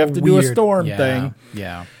guess so we have to do a weird. storm Yeah, thing.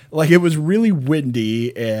 Yeah. Like, it was really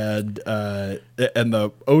windy and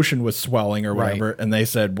the ocean was swelling or whatever. Right. And they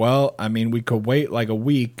said, well, I mean, we could wait like a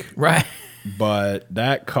week, Right. but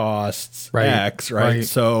that costs Right. X, right? Right.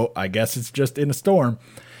 So I guess it's just in a storm.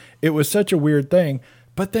 It was such a weird thing.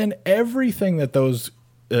 But then everything that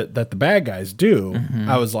that the bad guys do,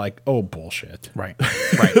 I was like, oh, bullshit. Right.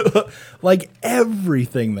 Right. Like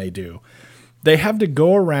everything they do. They have to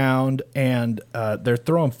go around and they're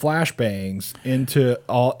throwing flashbangs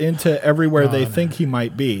into everywhere they think he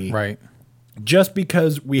might be. Right. Just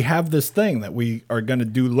because we have this thing that we are going to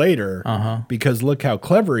do later because look how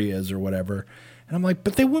clever he is or whatever. And I'm like,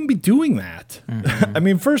 but they wouldn't be doing that. I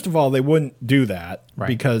mean, first of all, they wouldn't do that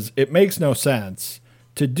because it makes no sense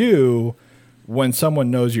to do when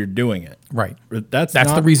someone knows you're doing it. Right. That's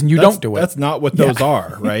the reason you don't do it. That's not what those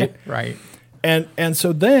are, right? Right. And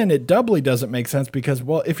so then it doubly doesn't make sense because,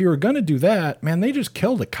 well, if you were going to do that, man, they just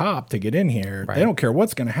killed a cop to get in here. Right. They don't care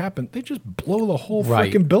what's going to happen. They just blow the whole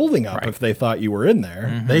freaking building up if they thought you were in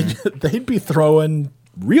there. They'd be throwing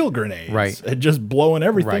real grenades and just blowing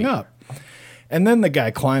everything up. And then the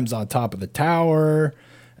guy climbs on top of the tower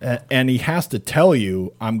and he has to tell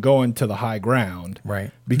you, I'm going to the high ground.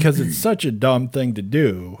 Right. Because it's such a dumb thing to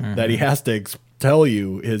do that he has to tell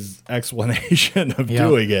you his explanation of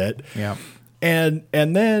doing it. Yeah. And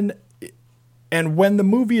then when the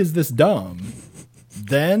movie is this dumb,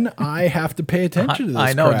 then I have to pay attention to this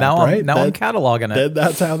I know. crap, Now right? I'm cataloging it. Then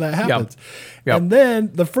that's how that happens. Yep. And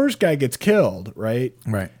then the first guy gets killed, right?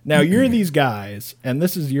 Right. Now you're these guys, and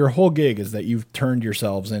this is your whole gig is that you've turned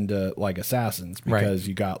yourselves into like assassins because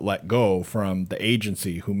you got let go from the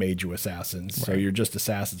agency who made you assassins. So you're just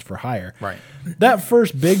assassins for hire. Right. That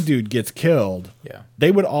first big dude gets killed. Yeah.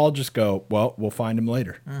 They would all just go, well, we'll find him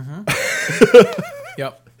later.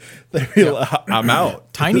 Yep. They'd be like, I'm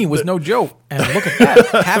out. Tiny was no joke. And look at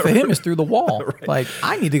that. Half of him is through the wall. Like,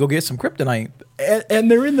 I need to go get some kryptonite. And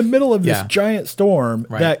they're in the middle of this giant storm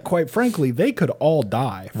Right. that, quite frankly, they could all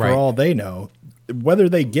die for Right. all they know. Whether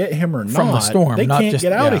they get him or From not, the storm, they not can't just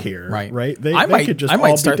get out of yeah, here. Right. Right? I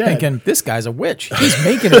might start thinking this guy's a witch. He's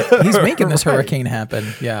making it. He's making this hurricane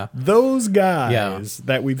happen. Yeah. Those guys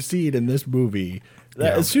that we've seen in this movie,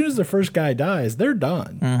 as soon as the first guy dies, they're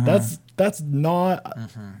done. That's not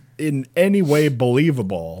in any way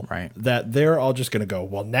believable. Right. That they're all just going to go,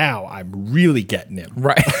 well, now I'm really getting him.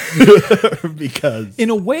 Right. Because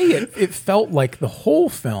in a way, it felt like the whole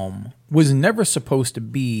film was never supposed to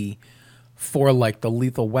be for like the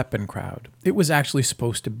Lethal Weapon crowd. It was actually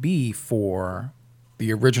supposed to be for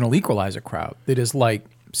the original Equalizer crowd. That is like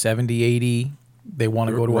 70, 80. They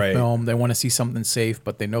want to go to a film. They want to see something safe,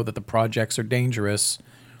 but they know that the projects are dangerous.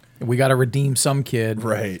 We got to redeem some kid.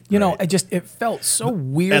 Right. You know, it felt so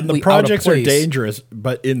weirdly and the projects out of are place. dangerous,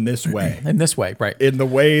 but in this way. In this way, right. In the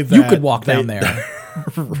way that you could walk down there.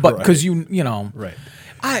 But because you know. Right.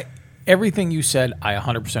 Everything you said, I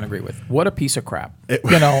 100% agree with. What a piece of crap.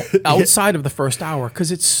 You know, outside of the first hour,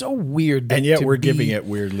 because it's so weird. And yet we're giving it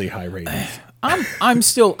weirdly high ratings. I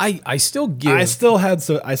still give. I still had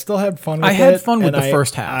fun with it. I had fun with the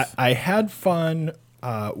first half. I had fun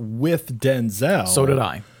with Denzel. So did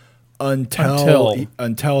I.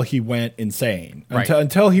 Until he went insane.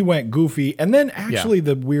 Until he went goofy. And then actually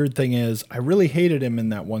the weird thing is I really hated him in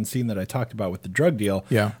that one scene that I talked about with the drug deal.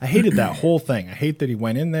 Yeah. I hated that whole thing. I hate that he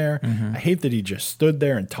went in there. I hate that he just stood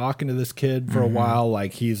there and talking to this kid for a while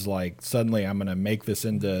like he's like suddenly I'm going to make this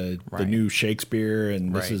into the new Shakespeare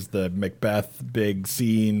and this is the Macbeth big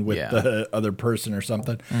scene with the other person or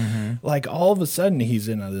something. Like all of a sudden he's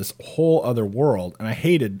in this whole other world and I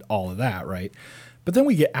hated all of that, right? But then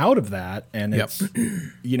we get out of that and it's,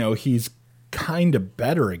 you know, he's kind of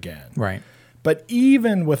better again. Right. But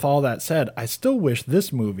even with all that said, I still wish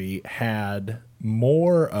this movie had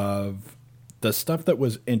more of the stuff that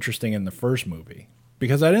was interesting in the first movie.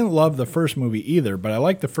 Because I didn't love the first movie either, but I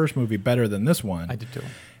liked the first movie better than this one. I did too.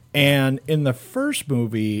 And in the first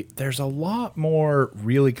movie, there's a lot more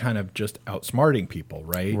really kind of just outsmarting people,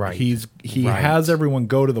 right? Right. He has everyone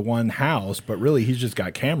go to the one house, but really he's just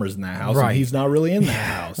got cameras in that house and he's not really in the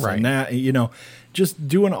house. Right. And that, you know, just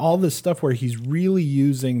doing all this stuff where he's really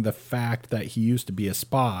using the fact that he used to be a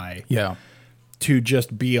spy to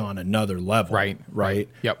just be on another level. Right.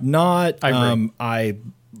 Yep. Not I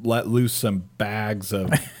let loose some bags of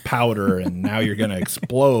powder and now you're going to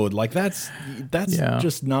explode. Like that's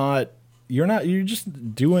just not, you're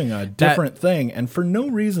just doing a different thing, and for no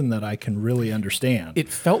reason that I can really understand. It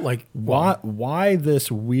felt like why this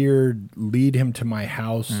weird lead him to my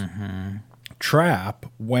house trap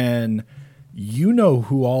when you know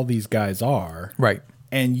who all these guys are, right?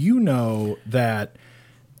 And you know that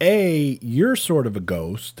you're sort of a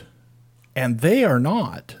ghost. And they are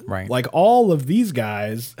not. Right. Like all of these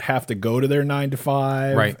guys have to go to their 9 to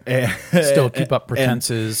 5. Right. And still keep up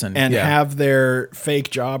pretenses and have their fake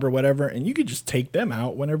job or whatever. And you could just take them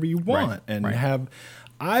out whenever you want. Right. And right.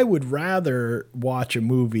 I would rather watch a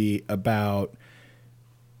movie about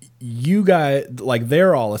you guys, like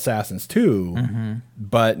they're all assassins too,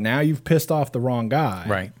 but now you've pissed off the wrong guy.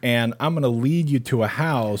 Right. And I'm going to lead you to a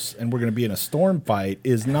house and we're going to be in a storm fight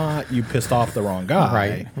is not you pissed off the wrong guy.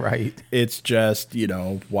 Right. Right. It's just,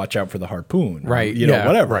 watch out for the harpoon. Right.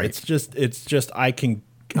 Whatever. Right. It's just I can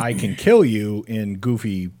kill you in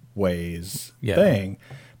goofy ways thing.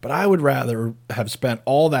 But I would rather have spent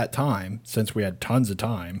all that time, since we had tons of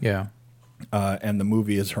time. Yeah. And the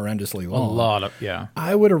movie is horrendously long. A lot of,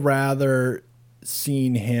 I would have rather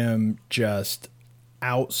seen him just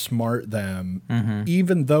outsmart them,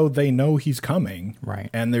 even though they know he's coming. Right.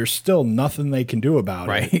 And there's still nothing they can do about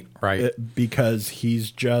it. Right. Because he's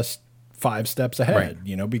just 5 steps ahead,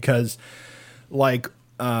 because like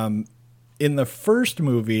in the first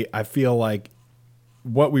movie, I feel like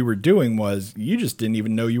what we were doing was you just didn't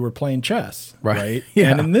even know you were playing chess. Right. Yeah.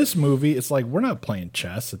 And in this movie, it's like, we're not playing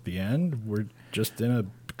chess at the end. We're just in a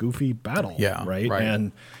goofy battle. Yeah. Right.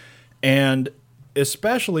 Right. And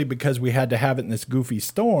especially because we had to have it in this goofy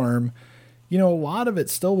storm, a lot of it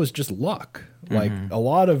still was just luck. Like a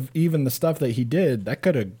lot of even the stuff that he did, that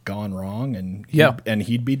could have gone wrong and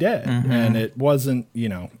he'd be dead. And it wasn't,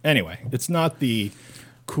 anyway, it's not the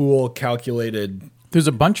cool, calculated there's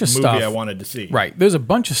a bunch of movie stuff I wanted to see. Right. There's a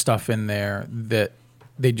bunch of stuff in there that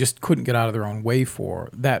they just couldn't get out of their own way for.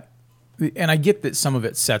 And I get that some of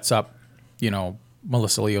it sets up,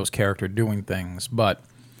 Melissa Leo's character doing things, but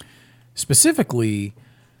specifically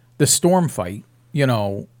the storm fight,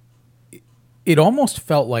 it almost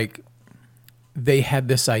felt like they had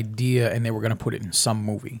this idea and they were going to put it in some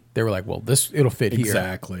movie. They were like, well, it'll fit here.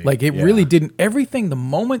 Exactly. Like it really didn't. The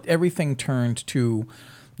moment everything turned to,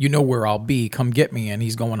 where I'll be, come get me, and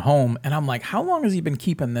he's going home. And I'm like, how long has he been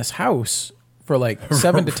keeping this house for like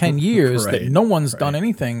 7 to 10 years that no one's done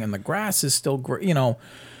anything and the grass is still great?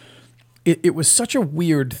 It was such a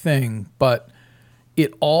weird thing, but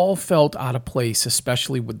it all felt out of place,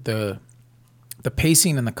 especially with the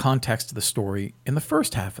pacing and the context of the story in the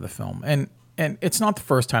first half of the film. And it's not the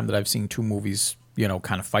first time that I've seen two movies,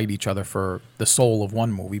 kind of fight each other for the soul of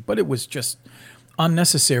one movie, but it was just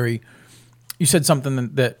unnecessary. You said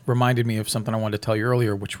something that reminded me of something I wanted to tell you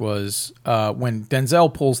earlier, which was when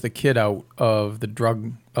Denzel pulls the kid out of the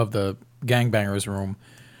gangbangers room.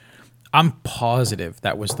 I'm positive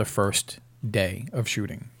that was the first day of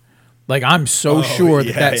shooting. Like, I'm so sure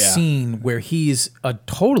that scene where he's a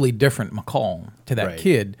totally different McCall to that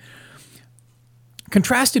kid,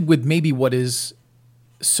 contrasted with maybe what is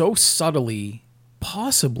so subtly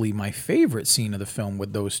possibly my favorite scene of the film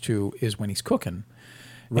with those two is when he's cooking.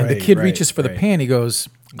 And the kid reaches for the pan. He goes,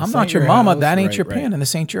 I'm not your mama. That ain't your pan, and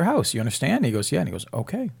this ain't your house. You understand? And he goes, yeah. And he goes,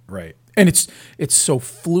 okay. Right. And it's so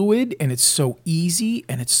fluid, and it's so easy,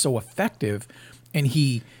 and it's so effective. And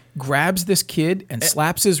he grabs this kid and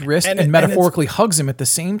slaps his wrist and metaphorically hugs him at the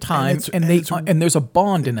same time. And there's a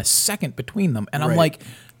bond in a second between them. And I'm like,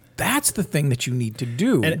 that's the thing that you need to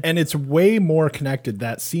do. And it's way more connected.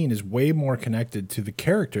 That scene is way more connected to the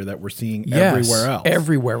character that we're seeing everywhere else.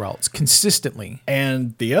 Everywhere else, consistently.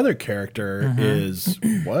 And the other character is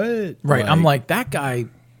what? Right. I'm like, that guy,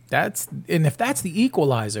 and if that's the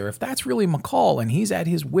equalizer, if that's really McCall and he's at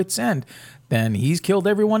his wit's end, then he's killed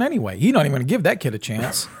everyone anyway. He's not even going to give that kid a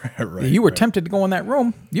chance. You were tempted to go in that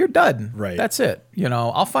room, you're done. Right. That's it.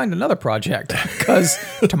 I'll find another project because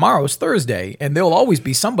tomorrow's Thursday and there'll always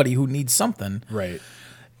be somebody who needs something. Right.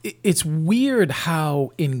 It's weird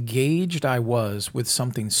how engaged I was with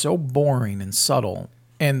something so boring and subtle.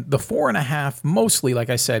 And the 4.5, mostly, like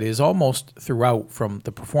I said, is almost throughout from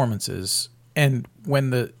the performances. And when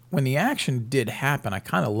the action did happen, I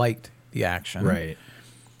kind of liked the action. Right.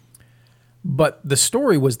 But the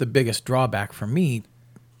story was the biggest drawback for me.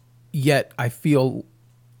 Yet I feel,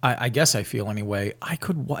 I guess I feel anyway,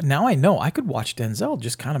 now I know I could watch Denzel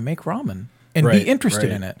just kind of make ramen and be interested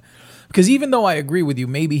in it. Because even though I agree with you,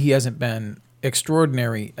 maybe he hasn't been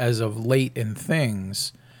extraordinary as of late in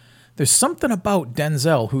things, there's something about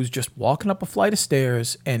Denzel who's just walking up a flight of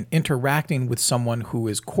stairs and interacting with someone who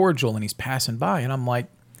is cordial and he's passing by. And I'm like,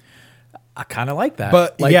 I kind of like that.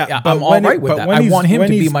 But like, yeah, I'm all right with that. I want him to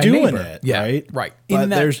be my doing neighbor. It, yeah, right. Right. But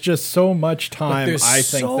there's just so much time. I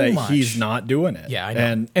think so that much. he's not doing it. Yeah, I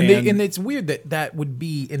know. And it's weird that would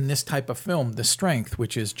be in this type of film the strength,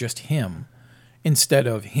 which is just him, instead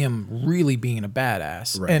of him really being a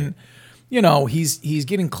badass. Right. And you know, he's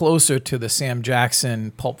getting closer to the Sam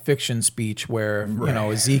Jackson Pulp Fiction speech where, you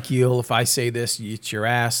know, Ezekiel, if I say this, it's your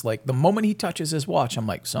ass. Like the moment he touches his watch, I'm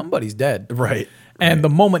like, somebody's dead. Right. And the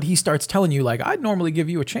moment he starts telling you, like, I'd normally give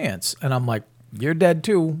you a chance, and I'm like, you're dead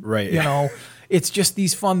too. Right. You know, it's just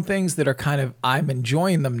these fun things that are kind of, I'm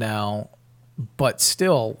enjoying them now, but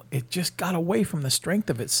still, it just got away from the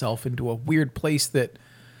strength of itself into a weird place that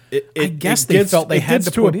I guess they felt they had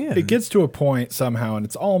to put in. It gets to a point somehow, and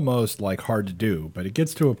it's almost like hard to do, but it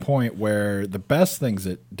gets to a point where the best things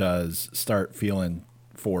it does start feeling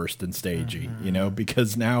forced and stagey, you know,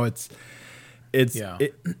 because now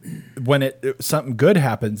when something good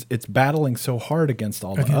happens, it's battling so hard against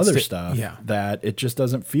all the other stuff that it just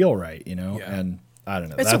doesn't feel right, you know? Yeah. And I don't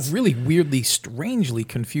know. It's a really weirdly, strangely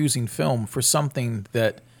confusing film for something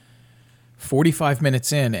that 45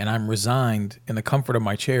 minutes in and I'm resigned in the comfort of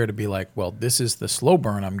my chair to be like, well, this is the slow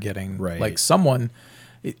burn I'm getting. Right. Like someone,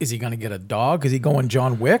 is he going to get a dog? Is he going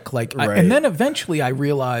John Wick? Like, right. And then eventually I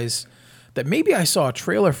realize that maybe I saw a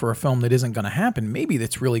trailer for a film that isn't going to happen. Maybe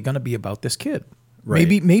that's really going to be about this kid. Right.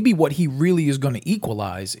 Maybe what he really is going to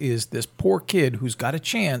equalize is this poor kid who's got a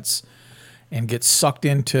chance and gets sucked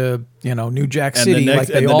into, you know, New Jack City like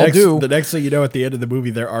they all do. The next thing you know, at the end of the movie,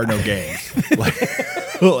 there are no gangs.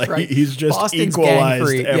 like right. He's just Boston's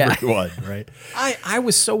equalized everyone, right? I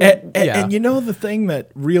was so... And you know the thing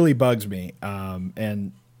that really bugs me,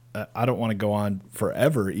 and I don't want to go on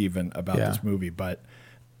forever even about this movie, but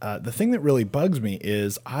the thing that really bugs me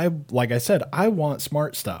is like I said, I want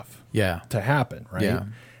smart stuff to happen, right? Yeah.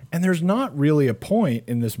 And there's not really a point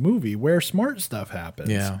in this movie where smart stuff happens.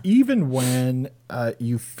 Yeah. Even when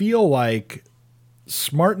you feel like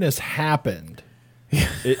smartness happened,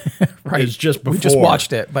 it is just before. We just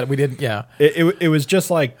watched it, but we didn't, It was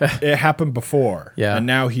just like it happened before. Yeah. And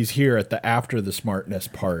now he's here at the after the smartness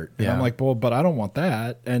part. And I'm like, well, but I don't want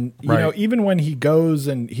that. And, you Right. know, even when he goes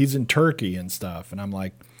and he's in Turkey and stuff, and I'm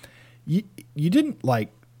like, you didn't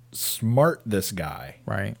like smart this guy.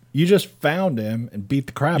 Right. You just found him and beat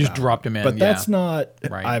the crap out of him. Just dropped him in, But that's not,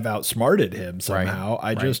 Right. I've outsmarted him somehow.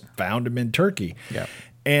 I just found him in Turkey. Yeah.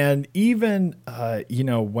 And even, you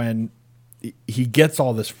know, when he gets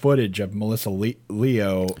all this footage of Melissa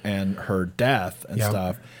Leo and her death and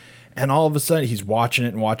stuff, and all of a sudden he's watching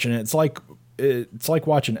it. It's like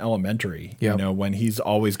watching Elementary, you know, when he's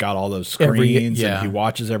always got all those screens and he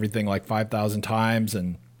watches everything like 5,000 times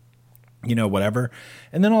and, you know, whatever.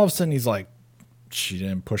 And then all of a sudden he's like, she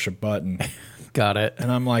didn't push a button. Got it.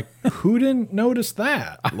 And I'm like, who didn't notice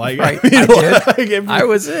that? Like, right. I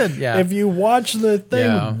was in. Yeah. If you watch the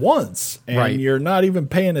thing once and Right. you're not even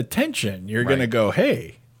paying attention, you're going to go,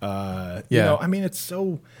 hey, you know, I mean,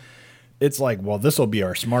 it's like, well, this will be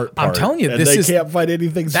our smart part. I'm telling you, and they can't find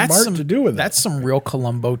anything smart to do with it. That's some real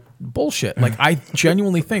Columbo bullshit. Like, I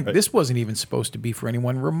genuinely think this wasn't even supposed to be for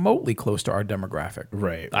anyone remotely close to our demographic.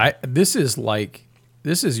 Right. This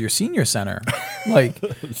is your senior center. Like,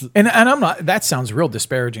 and I'm not, that sounds real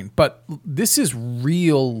disparaging, but this is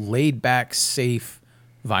real laid back, safe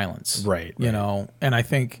violence. Right. You know, and I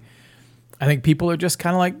think people are just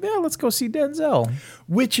kind of like, yeah, let's go see Denzel.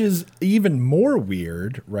 Which is even more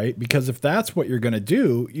weird, right? Because if that's what you're going to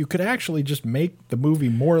do, you could actually just make the movie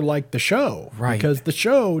more like the show. Right. Because the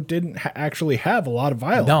show didn't actually have a lot of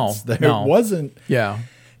violence. No. It wasn't. Yeah.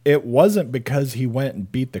 It wasn't because he went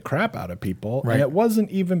and beat the crap out of people. Right. And it wasn't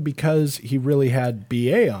even because he really had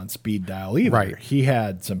BA on speed dial either. Right. He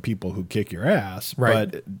had some people who kick your ass.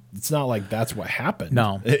 Right. But it's not like that's what happened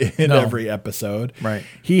in every episode. Right.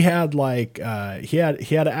 He had like he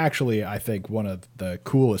had actually, I think, one of the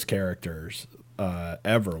coolest characters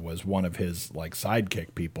ever was one of his like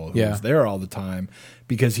sidekick people who was there all the time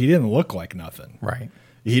because he didn't look like nothing. Right.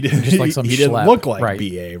 He didn't. Just like some he didn't schlep. look like Right.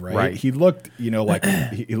 BA, right? Right. He looked, you know, like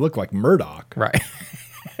he looked like Murdoch, Right.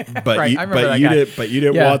 But Right, you, I remember that guy. but you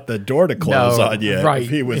didn't want the door to close on you, right?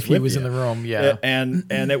 If he was in the room,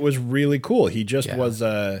 And it was really cool. He just was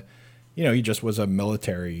a, you know, he just was a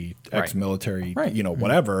military, ex-military, Right. you know,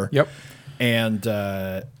 whatever. Yep. And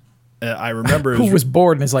I remember Who was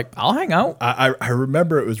bored and is like, I'll hang out. I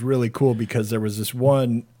remember it was really cool because there was this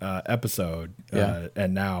one episode,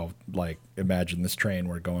 and now, like, imagine this train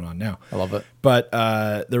we're going on now. I love it. But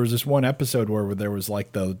there was this one episode where there was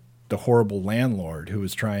like the horrible landlord who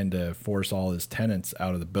was trying to force all his tenants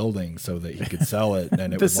out of the building so that he could sell it,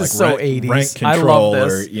 and it This was is like so 80s. rent I love control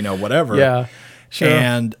this. or, you know, whatever. Yeah. Sure.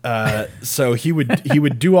 And so he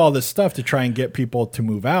would do all this stuff to try and get people to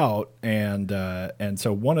move out. And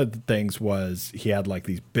so one of the things was he had like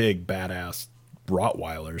these big badass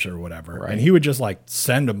Rottweilers or whatever, Right. and he would just like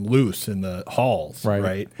send them loose in the halls,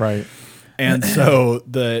 right? Right. And so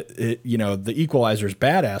the Equalizer's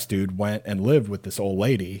badass dude went and lived with this old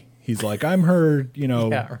lady. He's like, I'm her,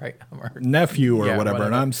 Yeah, right. nephew or Yeah, whatever, and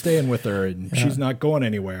whatever. I'm staying with her, and she's not going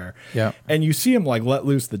anywhere. Yeah. And you see him like let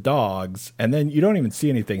loose the dogs, and then you don't even see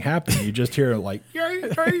anything happen. You just hear like, yay,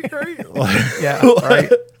 yay, yay. Yeah,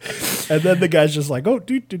 right. And then the guy's just like, oh,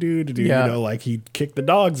 do, Yeah. like he kicked the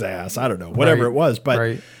dog's ass. I don't know, whatever Right, it was, but.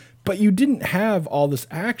 right. But you didn't have all this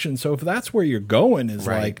action, so if that's where you're going is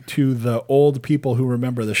Right. like to the old people who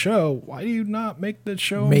remember the show, why do you not make the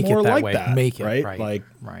show Make more it that like way. that? Make it right? Like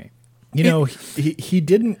right. he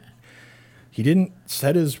didn't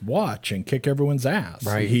set his watch and kick everyone's ass.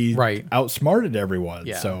 Right, He right. outsmarted everyone.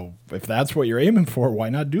 Yeah. So if that's what you're aiming for, why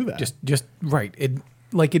not do that? Just right.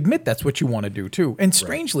 Admit that's what you want to do too. And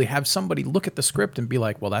strangely, have somebody look at the script and be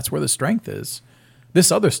like, well, that's where the strength is.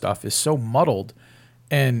 This other stuff is so muddled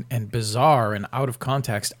and bizarre and out of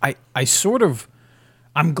context.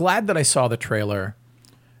 I'm glad that I saw the trailer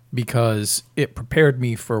because it prepared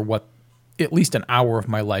me for what at least an hour of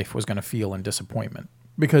my life was going to feel in disappointment.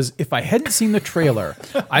 Because if I hadn't seen the trailer,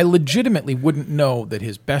 I legitimately wouldn't know that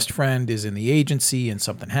his best friend is in the agency and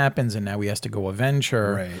something happens and now he has to go avenge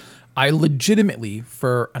her. Right. I legitimately,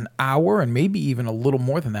 for an hour and maybe even a little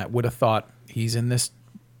more than that, would have thought he's in this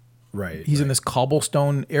in this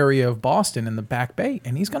cobblestone area of Boston in the Back Bay,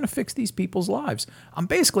 and he's going to fix these people's lives. I'm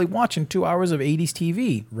basically watching 2 hours of 80s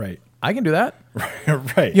TV. Right. I can do that.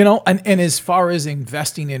 Right. And as far as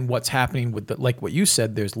investing in what's happening with like what you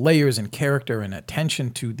said, there's layers and character and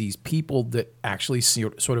attention to these people that actually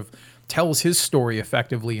sort of tells his story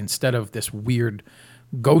effectively instead of this weird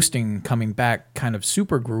ghosting coming back kind of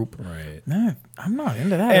super group. Right. Nah, I'm not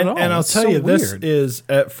into that at all. And I'll It's tell so you, this weird. is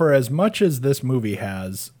for as much as this movie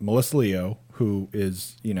has Melissa Leo, who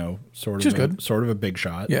is sort She's of good. sort of a big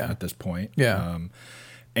shot Yeah. at this point. Yeah.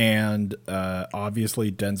 And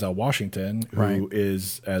obviously Denzel Washington, who Right.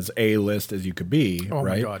 is as A-list as you could be. Oh my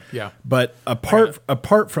right? God, yeah. But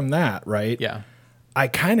apart from that, right? Yeah. I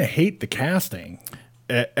kind of hate the casting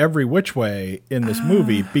every which way in this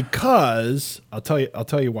movie because I'll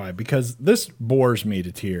tell you why. Because this bores me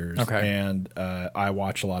to tears. Okay. And I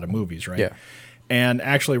watch a lot of movies, right? Yeah. And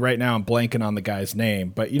actually, right now I'm blanking on the guy's name,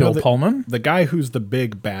 but Bill Pullman? the guy who's the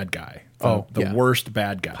big bad guy, the yeah. worst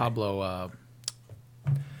bad guy. Pablo.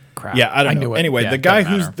 Crap. Yeah, I don't know. knew it. Anyway, Yeah, the it guy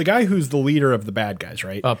doesn't who's the leader of the bad guys,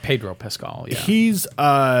 right? matter. Pedro Pascal. Yeah. He's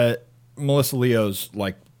Melissa Leo's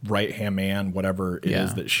like right hand man, whatever it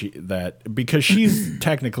is because she's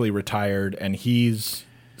technically retired and he's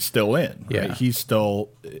still in. Right? Yeah. He still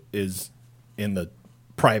is in the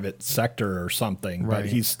private sector or something, Right. but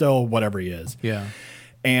he's still whatever he is. Yeah.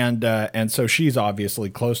 And so she's obviously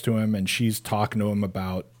close to him and she's talking to him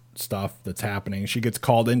about stuff that's happening. She gets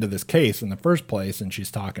called into this case in the first place and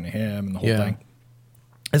she's talking to him and the whole Yeah. thing.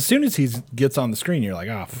 As soon as he gets on the screen, you're like,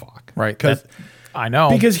 oh, fuck. Right. Because I know.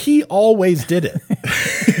 because he always did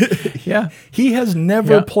it. yeah. He has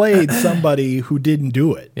never Yeah. played somebody who didn't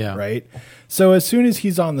do it. Yeah. Right. So as soon as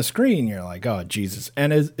he's on the screen, you're like, oh, Jesus.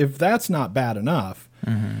 And if that's not bad enough,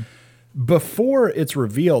 before it's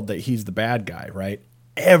revealed that he's the bad guy, right?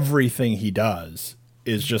 Everything he does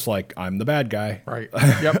is just like, I'm the bad guy. Right.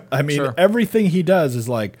 Yep. I mean, Sure. everything he does is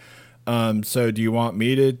like, so do you want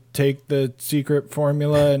me to take the secret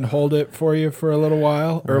formula and hold it for you for a little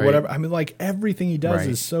while or Right. whatever? I mean, like everything he does Right.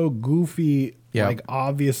 is so goofy. Yeah. Like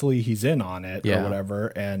obviously he's in on it Yeah. or whatever.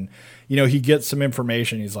 And, he gets some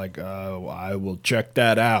information. He's like, I will check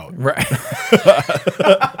that out. Right.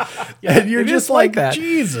 And you're it just is like, that.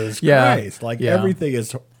 Jesus Yeah. Christ. Like Yeah. everything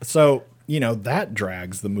is so, that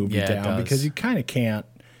drags the movie Yeah, it down does. because you kind of can't,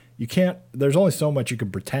 there's only so much you can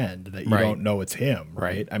pretend that you Right. don't know it's him,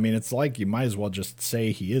 right? Right. I mean, it's like you might as well just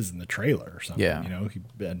say he is in the trailer or something, Yeah.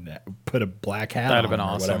 and put a black hat That'd on have been or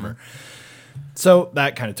awesome. whatever. So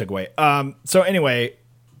that kind of took away. So anyway,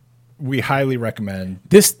 we highly recommend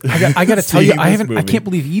This I got to tell you, seeing this I movie. can't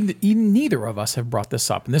believe neither of us have brought this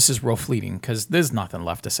up, and this is real fleeting because there's nothing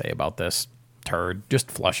left to say about this turd. Just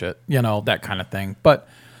flush it, that kind of thing. But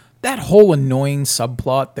that whole annoying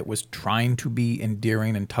subplot that was trying to be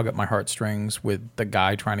endearing and tug at my heartstrings with the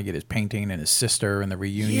guy trying to get his painting and his sister and the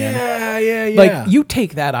reunion. Yeah. Like you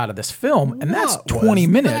take that out of this film and that's What 20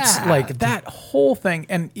 was minutes. that? Like that whole thing.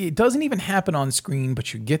 And it doesn't even happen on screen,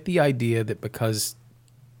 but you get the idea that because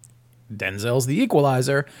Denzel's the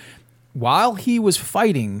equalizer, while he was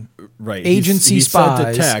fighting Right. agency he spies, sent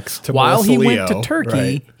a text to while Melissa he went to Leo, Turkey,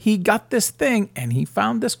 right. he got this thing and he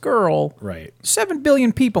found this girl. Right. 7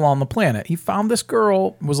 billion people on the planet. He found this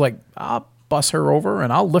girl, was like, I'll bus her over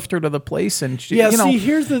and I'll lift her to the place. And she, Yeah, see,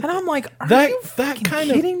 here's the... And I'm like, are that, you that kind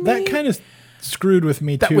kidding of me? That kind of screwed with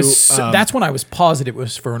me, That too. was that's when I was positive it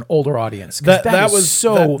was for an older audience. That was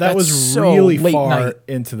so that was so really late far night.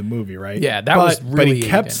 into the movie, right? Yeah, that was But really he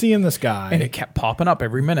kept in. seeing this guy, And it kept popping up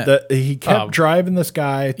every minute. he kept driving this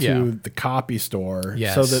guy to yeah. the copy store,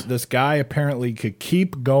 Yes. so that this guy apparently could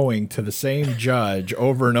keep going to the same judge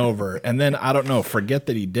over and over, and then I don't know, forget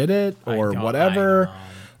that he did it or whatever.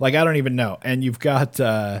 Like I don't even know. And you've got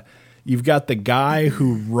the guy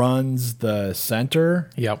who runs the center.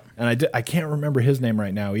 Yep. And I can't remember his name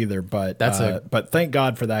right now either, but but thank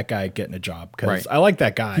God for that guy getting a job, because Right. I like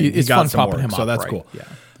that guy. It's got fun some propping work, him so up, that's right. cool.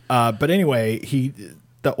 Yeah. But anyway,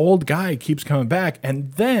 the old guy keeps coming back,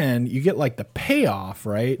 and then you get like the payoff,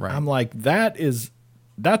 right? I'm like,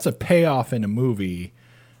 that's a payoff in a movie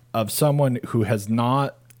of someone who has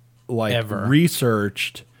not like Ever.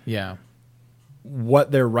 researched Yeah.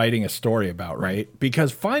 what they're writing a story about, right?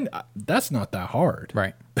 Because that's not that hard.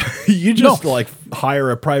 Right. You just like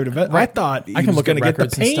hire a private event. I thought he I can was look going at to get the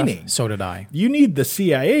records and stuff. painting. So did I. You need the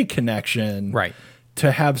CIA connection, Right.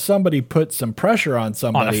 to have somebody put some pressure on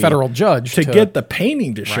somebody, On a federal judge to get the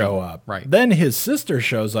painting to show up. right. Then his sister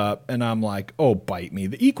shows up, and I'm like, oh, bite me.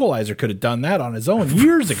 The Equalizer could have done that on his own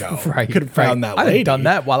years ago. Right. Could have found that I'd lady. have done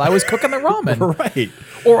that while I was cooking the ramen. Right.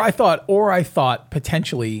 Or I thought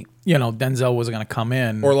potentially, Denzel was going to come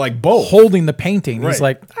in. Or like both. Holding the painting. He's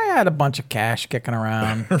Right. like, I had a bunch of cash kicking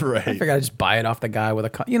around. Right. I figured I'd just buy it off the guy with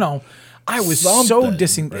I was Something, so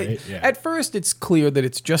dissing. right? Yeah. At first, it's clear that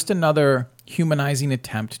it's just another humanizing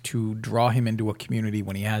attempt to draw him into a community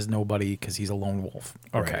when he has nobody because he's a lone wolf.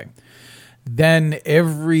 Okay. Right. Then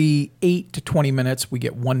every 8 to 20 minutes, we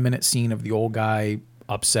get 1 minute scene of the old guy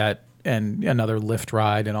upset and another lift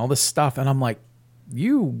ride and all this stuff. And I'm like,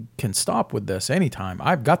 you can stop with this anytime.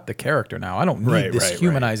 I've got the character now. I don't need this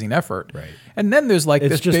humanizing effort. Right. And then there's like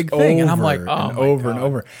It's this just big thing, and I'm like, over oh, and my over God. and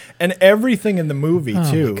over, and everything in the movie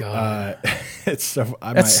too. God. It's so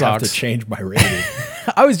I might have sucks. to change my rating.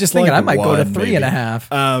 I was just thinking like I might go to 1,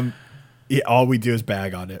 3.5. Yeah, all we do is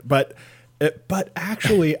bag on it, but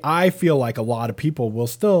actually, I feel like a lot of people will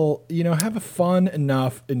still, have a fun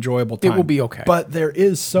enough, enjoyable time. It will be okay. But there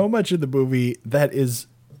is so much of the movie that is,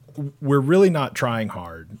 we're really not trying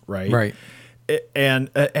hard, right? Right. And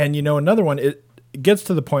another one, it gets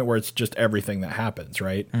to the point where it's just everything that happens,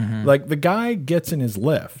 right? Mm-hmm. Like the guy gets in his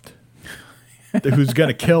lift. Who's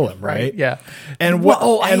gonna kill him, right? Yeah. And what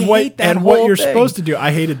you're supposed to do.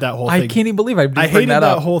 I hated that whole thing. I can't even believe I hated bring that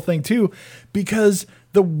up. whole thing too, because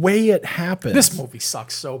the way it happens. This movie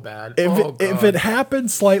sucks so bad. If it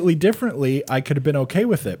happened slightly differently, I could have been okay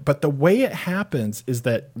with it. But the way it happens is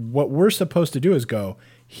that what we're supposed to do is go,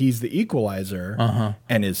 he's the equalizer,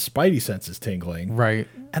 and his spidey sense is tingling. Right.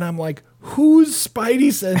 And I'm like, whose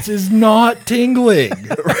spidey sense is not tingling?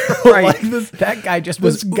 Right. Like that guy just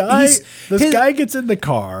was. This guy gets in the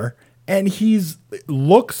car, and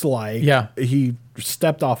looks like he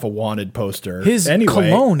stepped off a wanted poster. His anyway,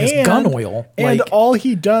 cologne is gun oil. And Like, all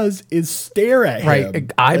he does is stare at him.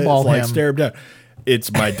 Right, eyeball It's like him. stare him down.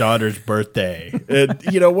 It's my daughter's birthday. And,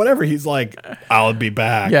 whatever. He's like, I'll be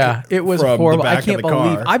back. yeah, it was from the horrible. I back of can't the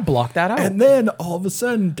believe car. I blocked that out. And then all of a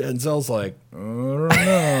sudden, Denzel's like, I don't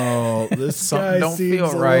know. This Something guy don't seems feel a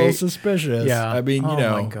little right. suspicious. Yeah. I mean, Oh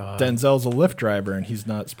my God. Denzel's a Lyft driver, and he's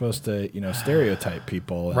not supposed to, stereotype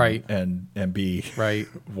people and, Right. and be Right.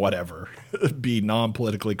 whatever, be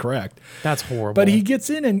non-politically correct. That's horrible. But he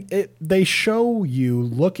gets in, and they show you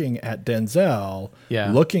looking at Denzel,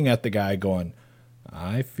 looking at the guy going,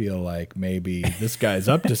 I feel like maybe this guy's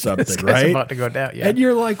up to something, This guy's right? about to go down. Yeah. And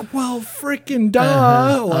you're like, well, freaking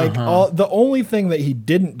duh. The only thing that he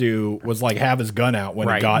didn't do was like have his gun out when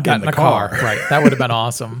he got in the car. Right. That would have been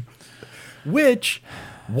awesome. Which,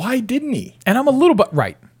 why didn't he? And I'm a little bit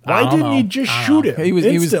right. Why didn't he just shoot him instantly?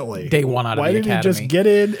 He was day one out of Why the didn't academy. he just get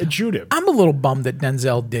in and shoot him? I'm a little bummed that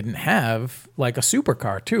Denzel didn't have like a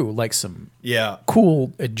supercar too, like some Yeah.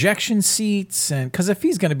 cool ejection seats, and because if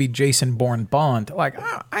he's going to be Jason Bourne Bond, like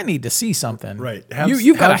I need to see something. Right.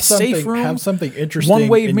 You've got have a safe something- room, have something interesting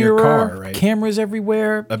one-way in mirror, your car, right? cameras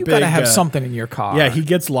everywhere. You got to big, have something in your car. Yeah, he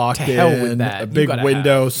gets locked To hell in. with that. A You big gotta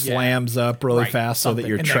window have- slams up really Right, fast so that something.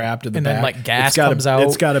 you're And then- trapped in the and back. then, like, gas It's got comes It's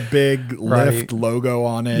out. got a big Right. Lyft logo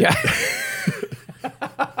on it. Yeah.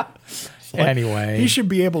 Anyway. He should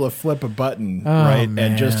be able to flip a button, right?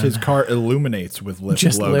 Man. And just his car illuminates with Lyft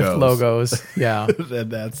Just logos. Lyft logos. Yeah.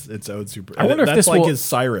 And that's its own super. I wonder if that's this like will- his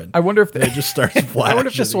siren. I wonder if it just starts flashing. I wonder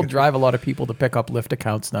if this will drive a lot of people to pick up Lyft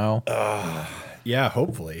accounts now. Yeah,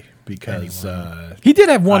 hopefully, because He did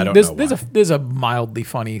have I one. don't There's know there's a mildly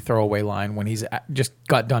funny throwaway line when he's just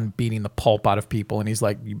got done beating the pulp out of people, and he's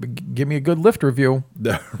like, "Give me a good Lyft review."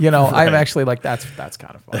 You know, Right. I'm actually like, that's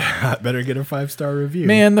kind of fun. I better get a 5-star review.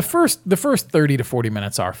 Man, the first 30 to 40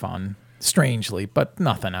 minutes are fun, strangely, but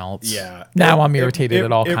nothing else. Yeah. Now I'm irritated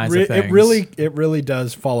at all kinds of things. It really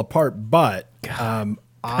does fall apart. But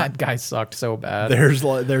that guy sucked so bad.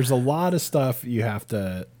 there's a lot of stuff you have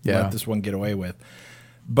to Yeah. let this one get away with.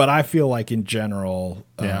 But I feel like in general,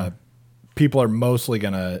 Yeah. people are mostly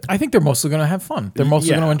gonna. I think they're mostly going to have fun. They're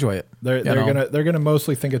mostly Yeah. going to enjoy it. They're gonna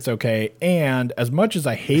mostly think it's okay. And as much as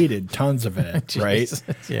I hated tons of it, right? Jesus,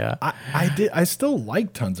 yeah. I still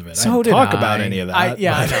like tons of it. I So didn't did talk I. about any of that. I but-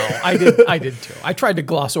 know. I did too. I tried to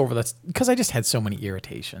gloss over that because I just had so many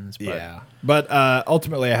irritations. But Yeah, but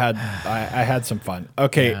ultimately, I had some fun.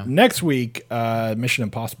 Okay, Yeah. next week, Mission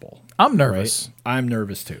Impossible. I'm Right? nervous. I'm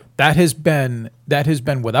nervous too. That has been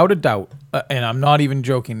without a doubt, and I'm not even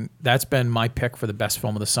joking. That's been my pick for the best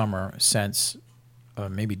film of the summer since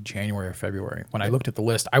maybe January or February. When I looked at the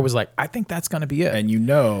list, I was like, I think that's going to be it. And you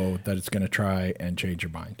know that it's going to try and change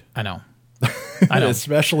your mind. I know. I know.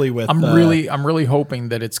 Especially with I'm really hoping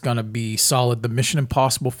that it's going to be solid. The Mission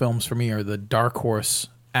Impossible films for me are the dark horse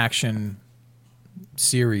action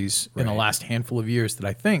series in the Right. last handful of years that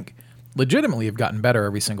I think legitimately have gotten better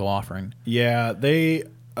every single offering. Yeah, they.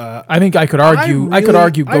 I think I could argue. I could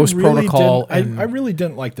argue Ghost Protocol. Didn't- And I really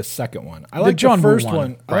didn't like the second one. I like John the Woo first one,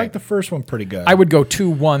 one. I right. like the first one pretty good. I would go 2,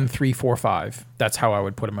 1, 3, 4, 5. That's how I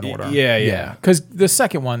would put them in order. yeah. Because the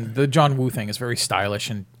second one, the John Woo thing, is very stylish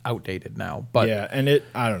and outdated now. But Yeah, and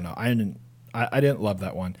I don't know. I didn't love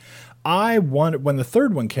that one. When the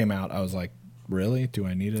third one came out, I was like, really? Do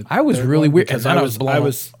I need it? I was really weird, because and then I I was was blown.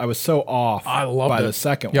 I was so off I loved by it. the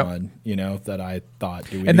second Yep. one, that I thought,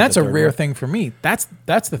 do we need and that's the a third rare one? thing for me. That's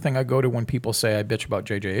the thing I go to when people say I bitch about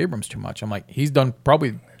J.J. Abrams too much. I'm like, he's done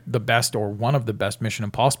probably the best or one of the best Mission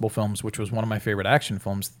Impossible films, which was one of my favorite action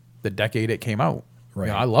films the decade it came out. Right.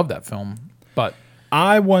 I love that film. But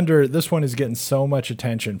I wonder, this one is getting so much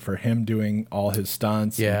attention for him doing all his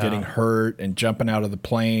stunts Yeah. and getting hurt and jumping out of the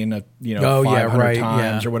plane, Oh, yeah, 500 right,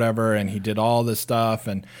 times yeah. or whatever, and he did all this stuff.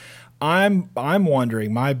 And I'm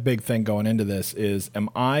wondering, my big thing going into this is, am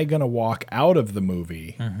I going to walk out of the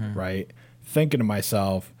movie, Mm-hmm. right, thinking to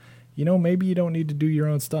myself, maybe you don't need to do your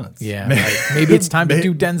own stunts. yeah, right. Maybe it's time to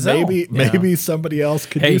do Denzel. Maybe somebody else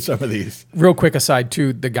could Hey. do some of these. Real quick aside,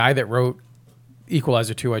 too, the guy that wrote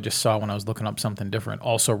Equalizer 2, I just saw when I was looking up something different,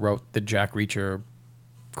 also wrote the Jack Reacher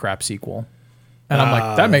crap sequel. And I'm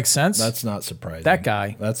like, that makes sense. That's not surprising. That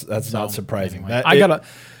guy. That's not surprising. anyway,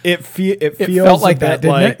 It feels it felt like a bit that,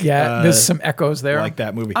 didn't like, it? Yeah, there's some echoes there. like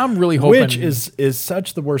that movie. I'm really hoping. Which is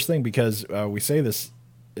such the worst thing, because we say this,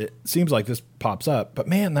 it seems like this pops up, but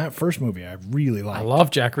man, that first movie I really liked. I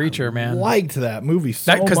love Jack Reacher, man. Liked that movie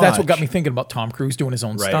so much. Because that's what got me thinking about Tom Cruise doing his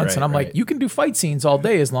own Right, stunts. right, And I'm right. like, you can do fight scenes all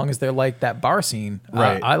day as long as they're like that bar scene.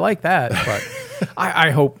 Right. I like that. But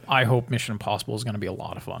I hope Mission Impossible is going to be a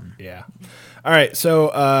lot of fun. Yeah. All right, so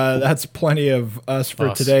that's plenty of us for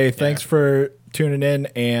Us, today. yeah. Thanks for tuning in,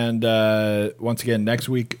 and once again, next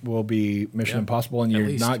week will be Mission Impossible, and you're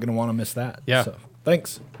least. not going to want to miss that. Yeah. So,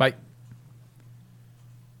 thanks. Bye.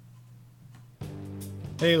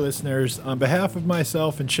 Hey, listeners. On behalf of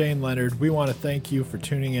myself and Shane Leonard, we want to thank you for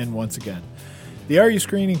tuning in once again. The Are You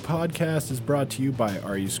Screening podcast is brought to you by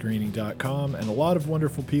areyouscreening.com and a lot of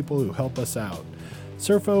wonderful people who help us out.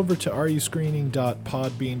 Surf over to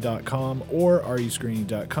areyouscreening.podbean.com or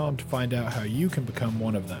areyouscreening.com to find out how you can become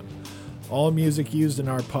one of them. All music used in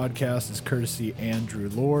our podcast is courtesy Andrew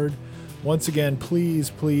Lord. Once again,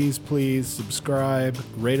 please subscribe,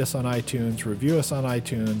 rate us on iTunes, review us on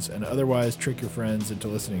iTunes, and otherwise trick your friends into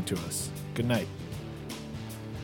listening to us. Good night.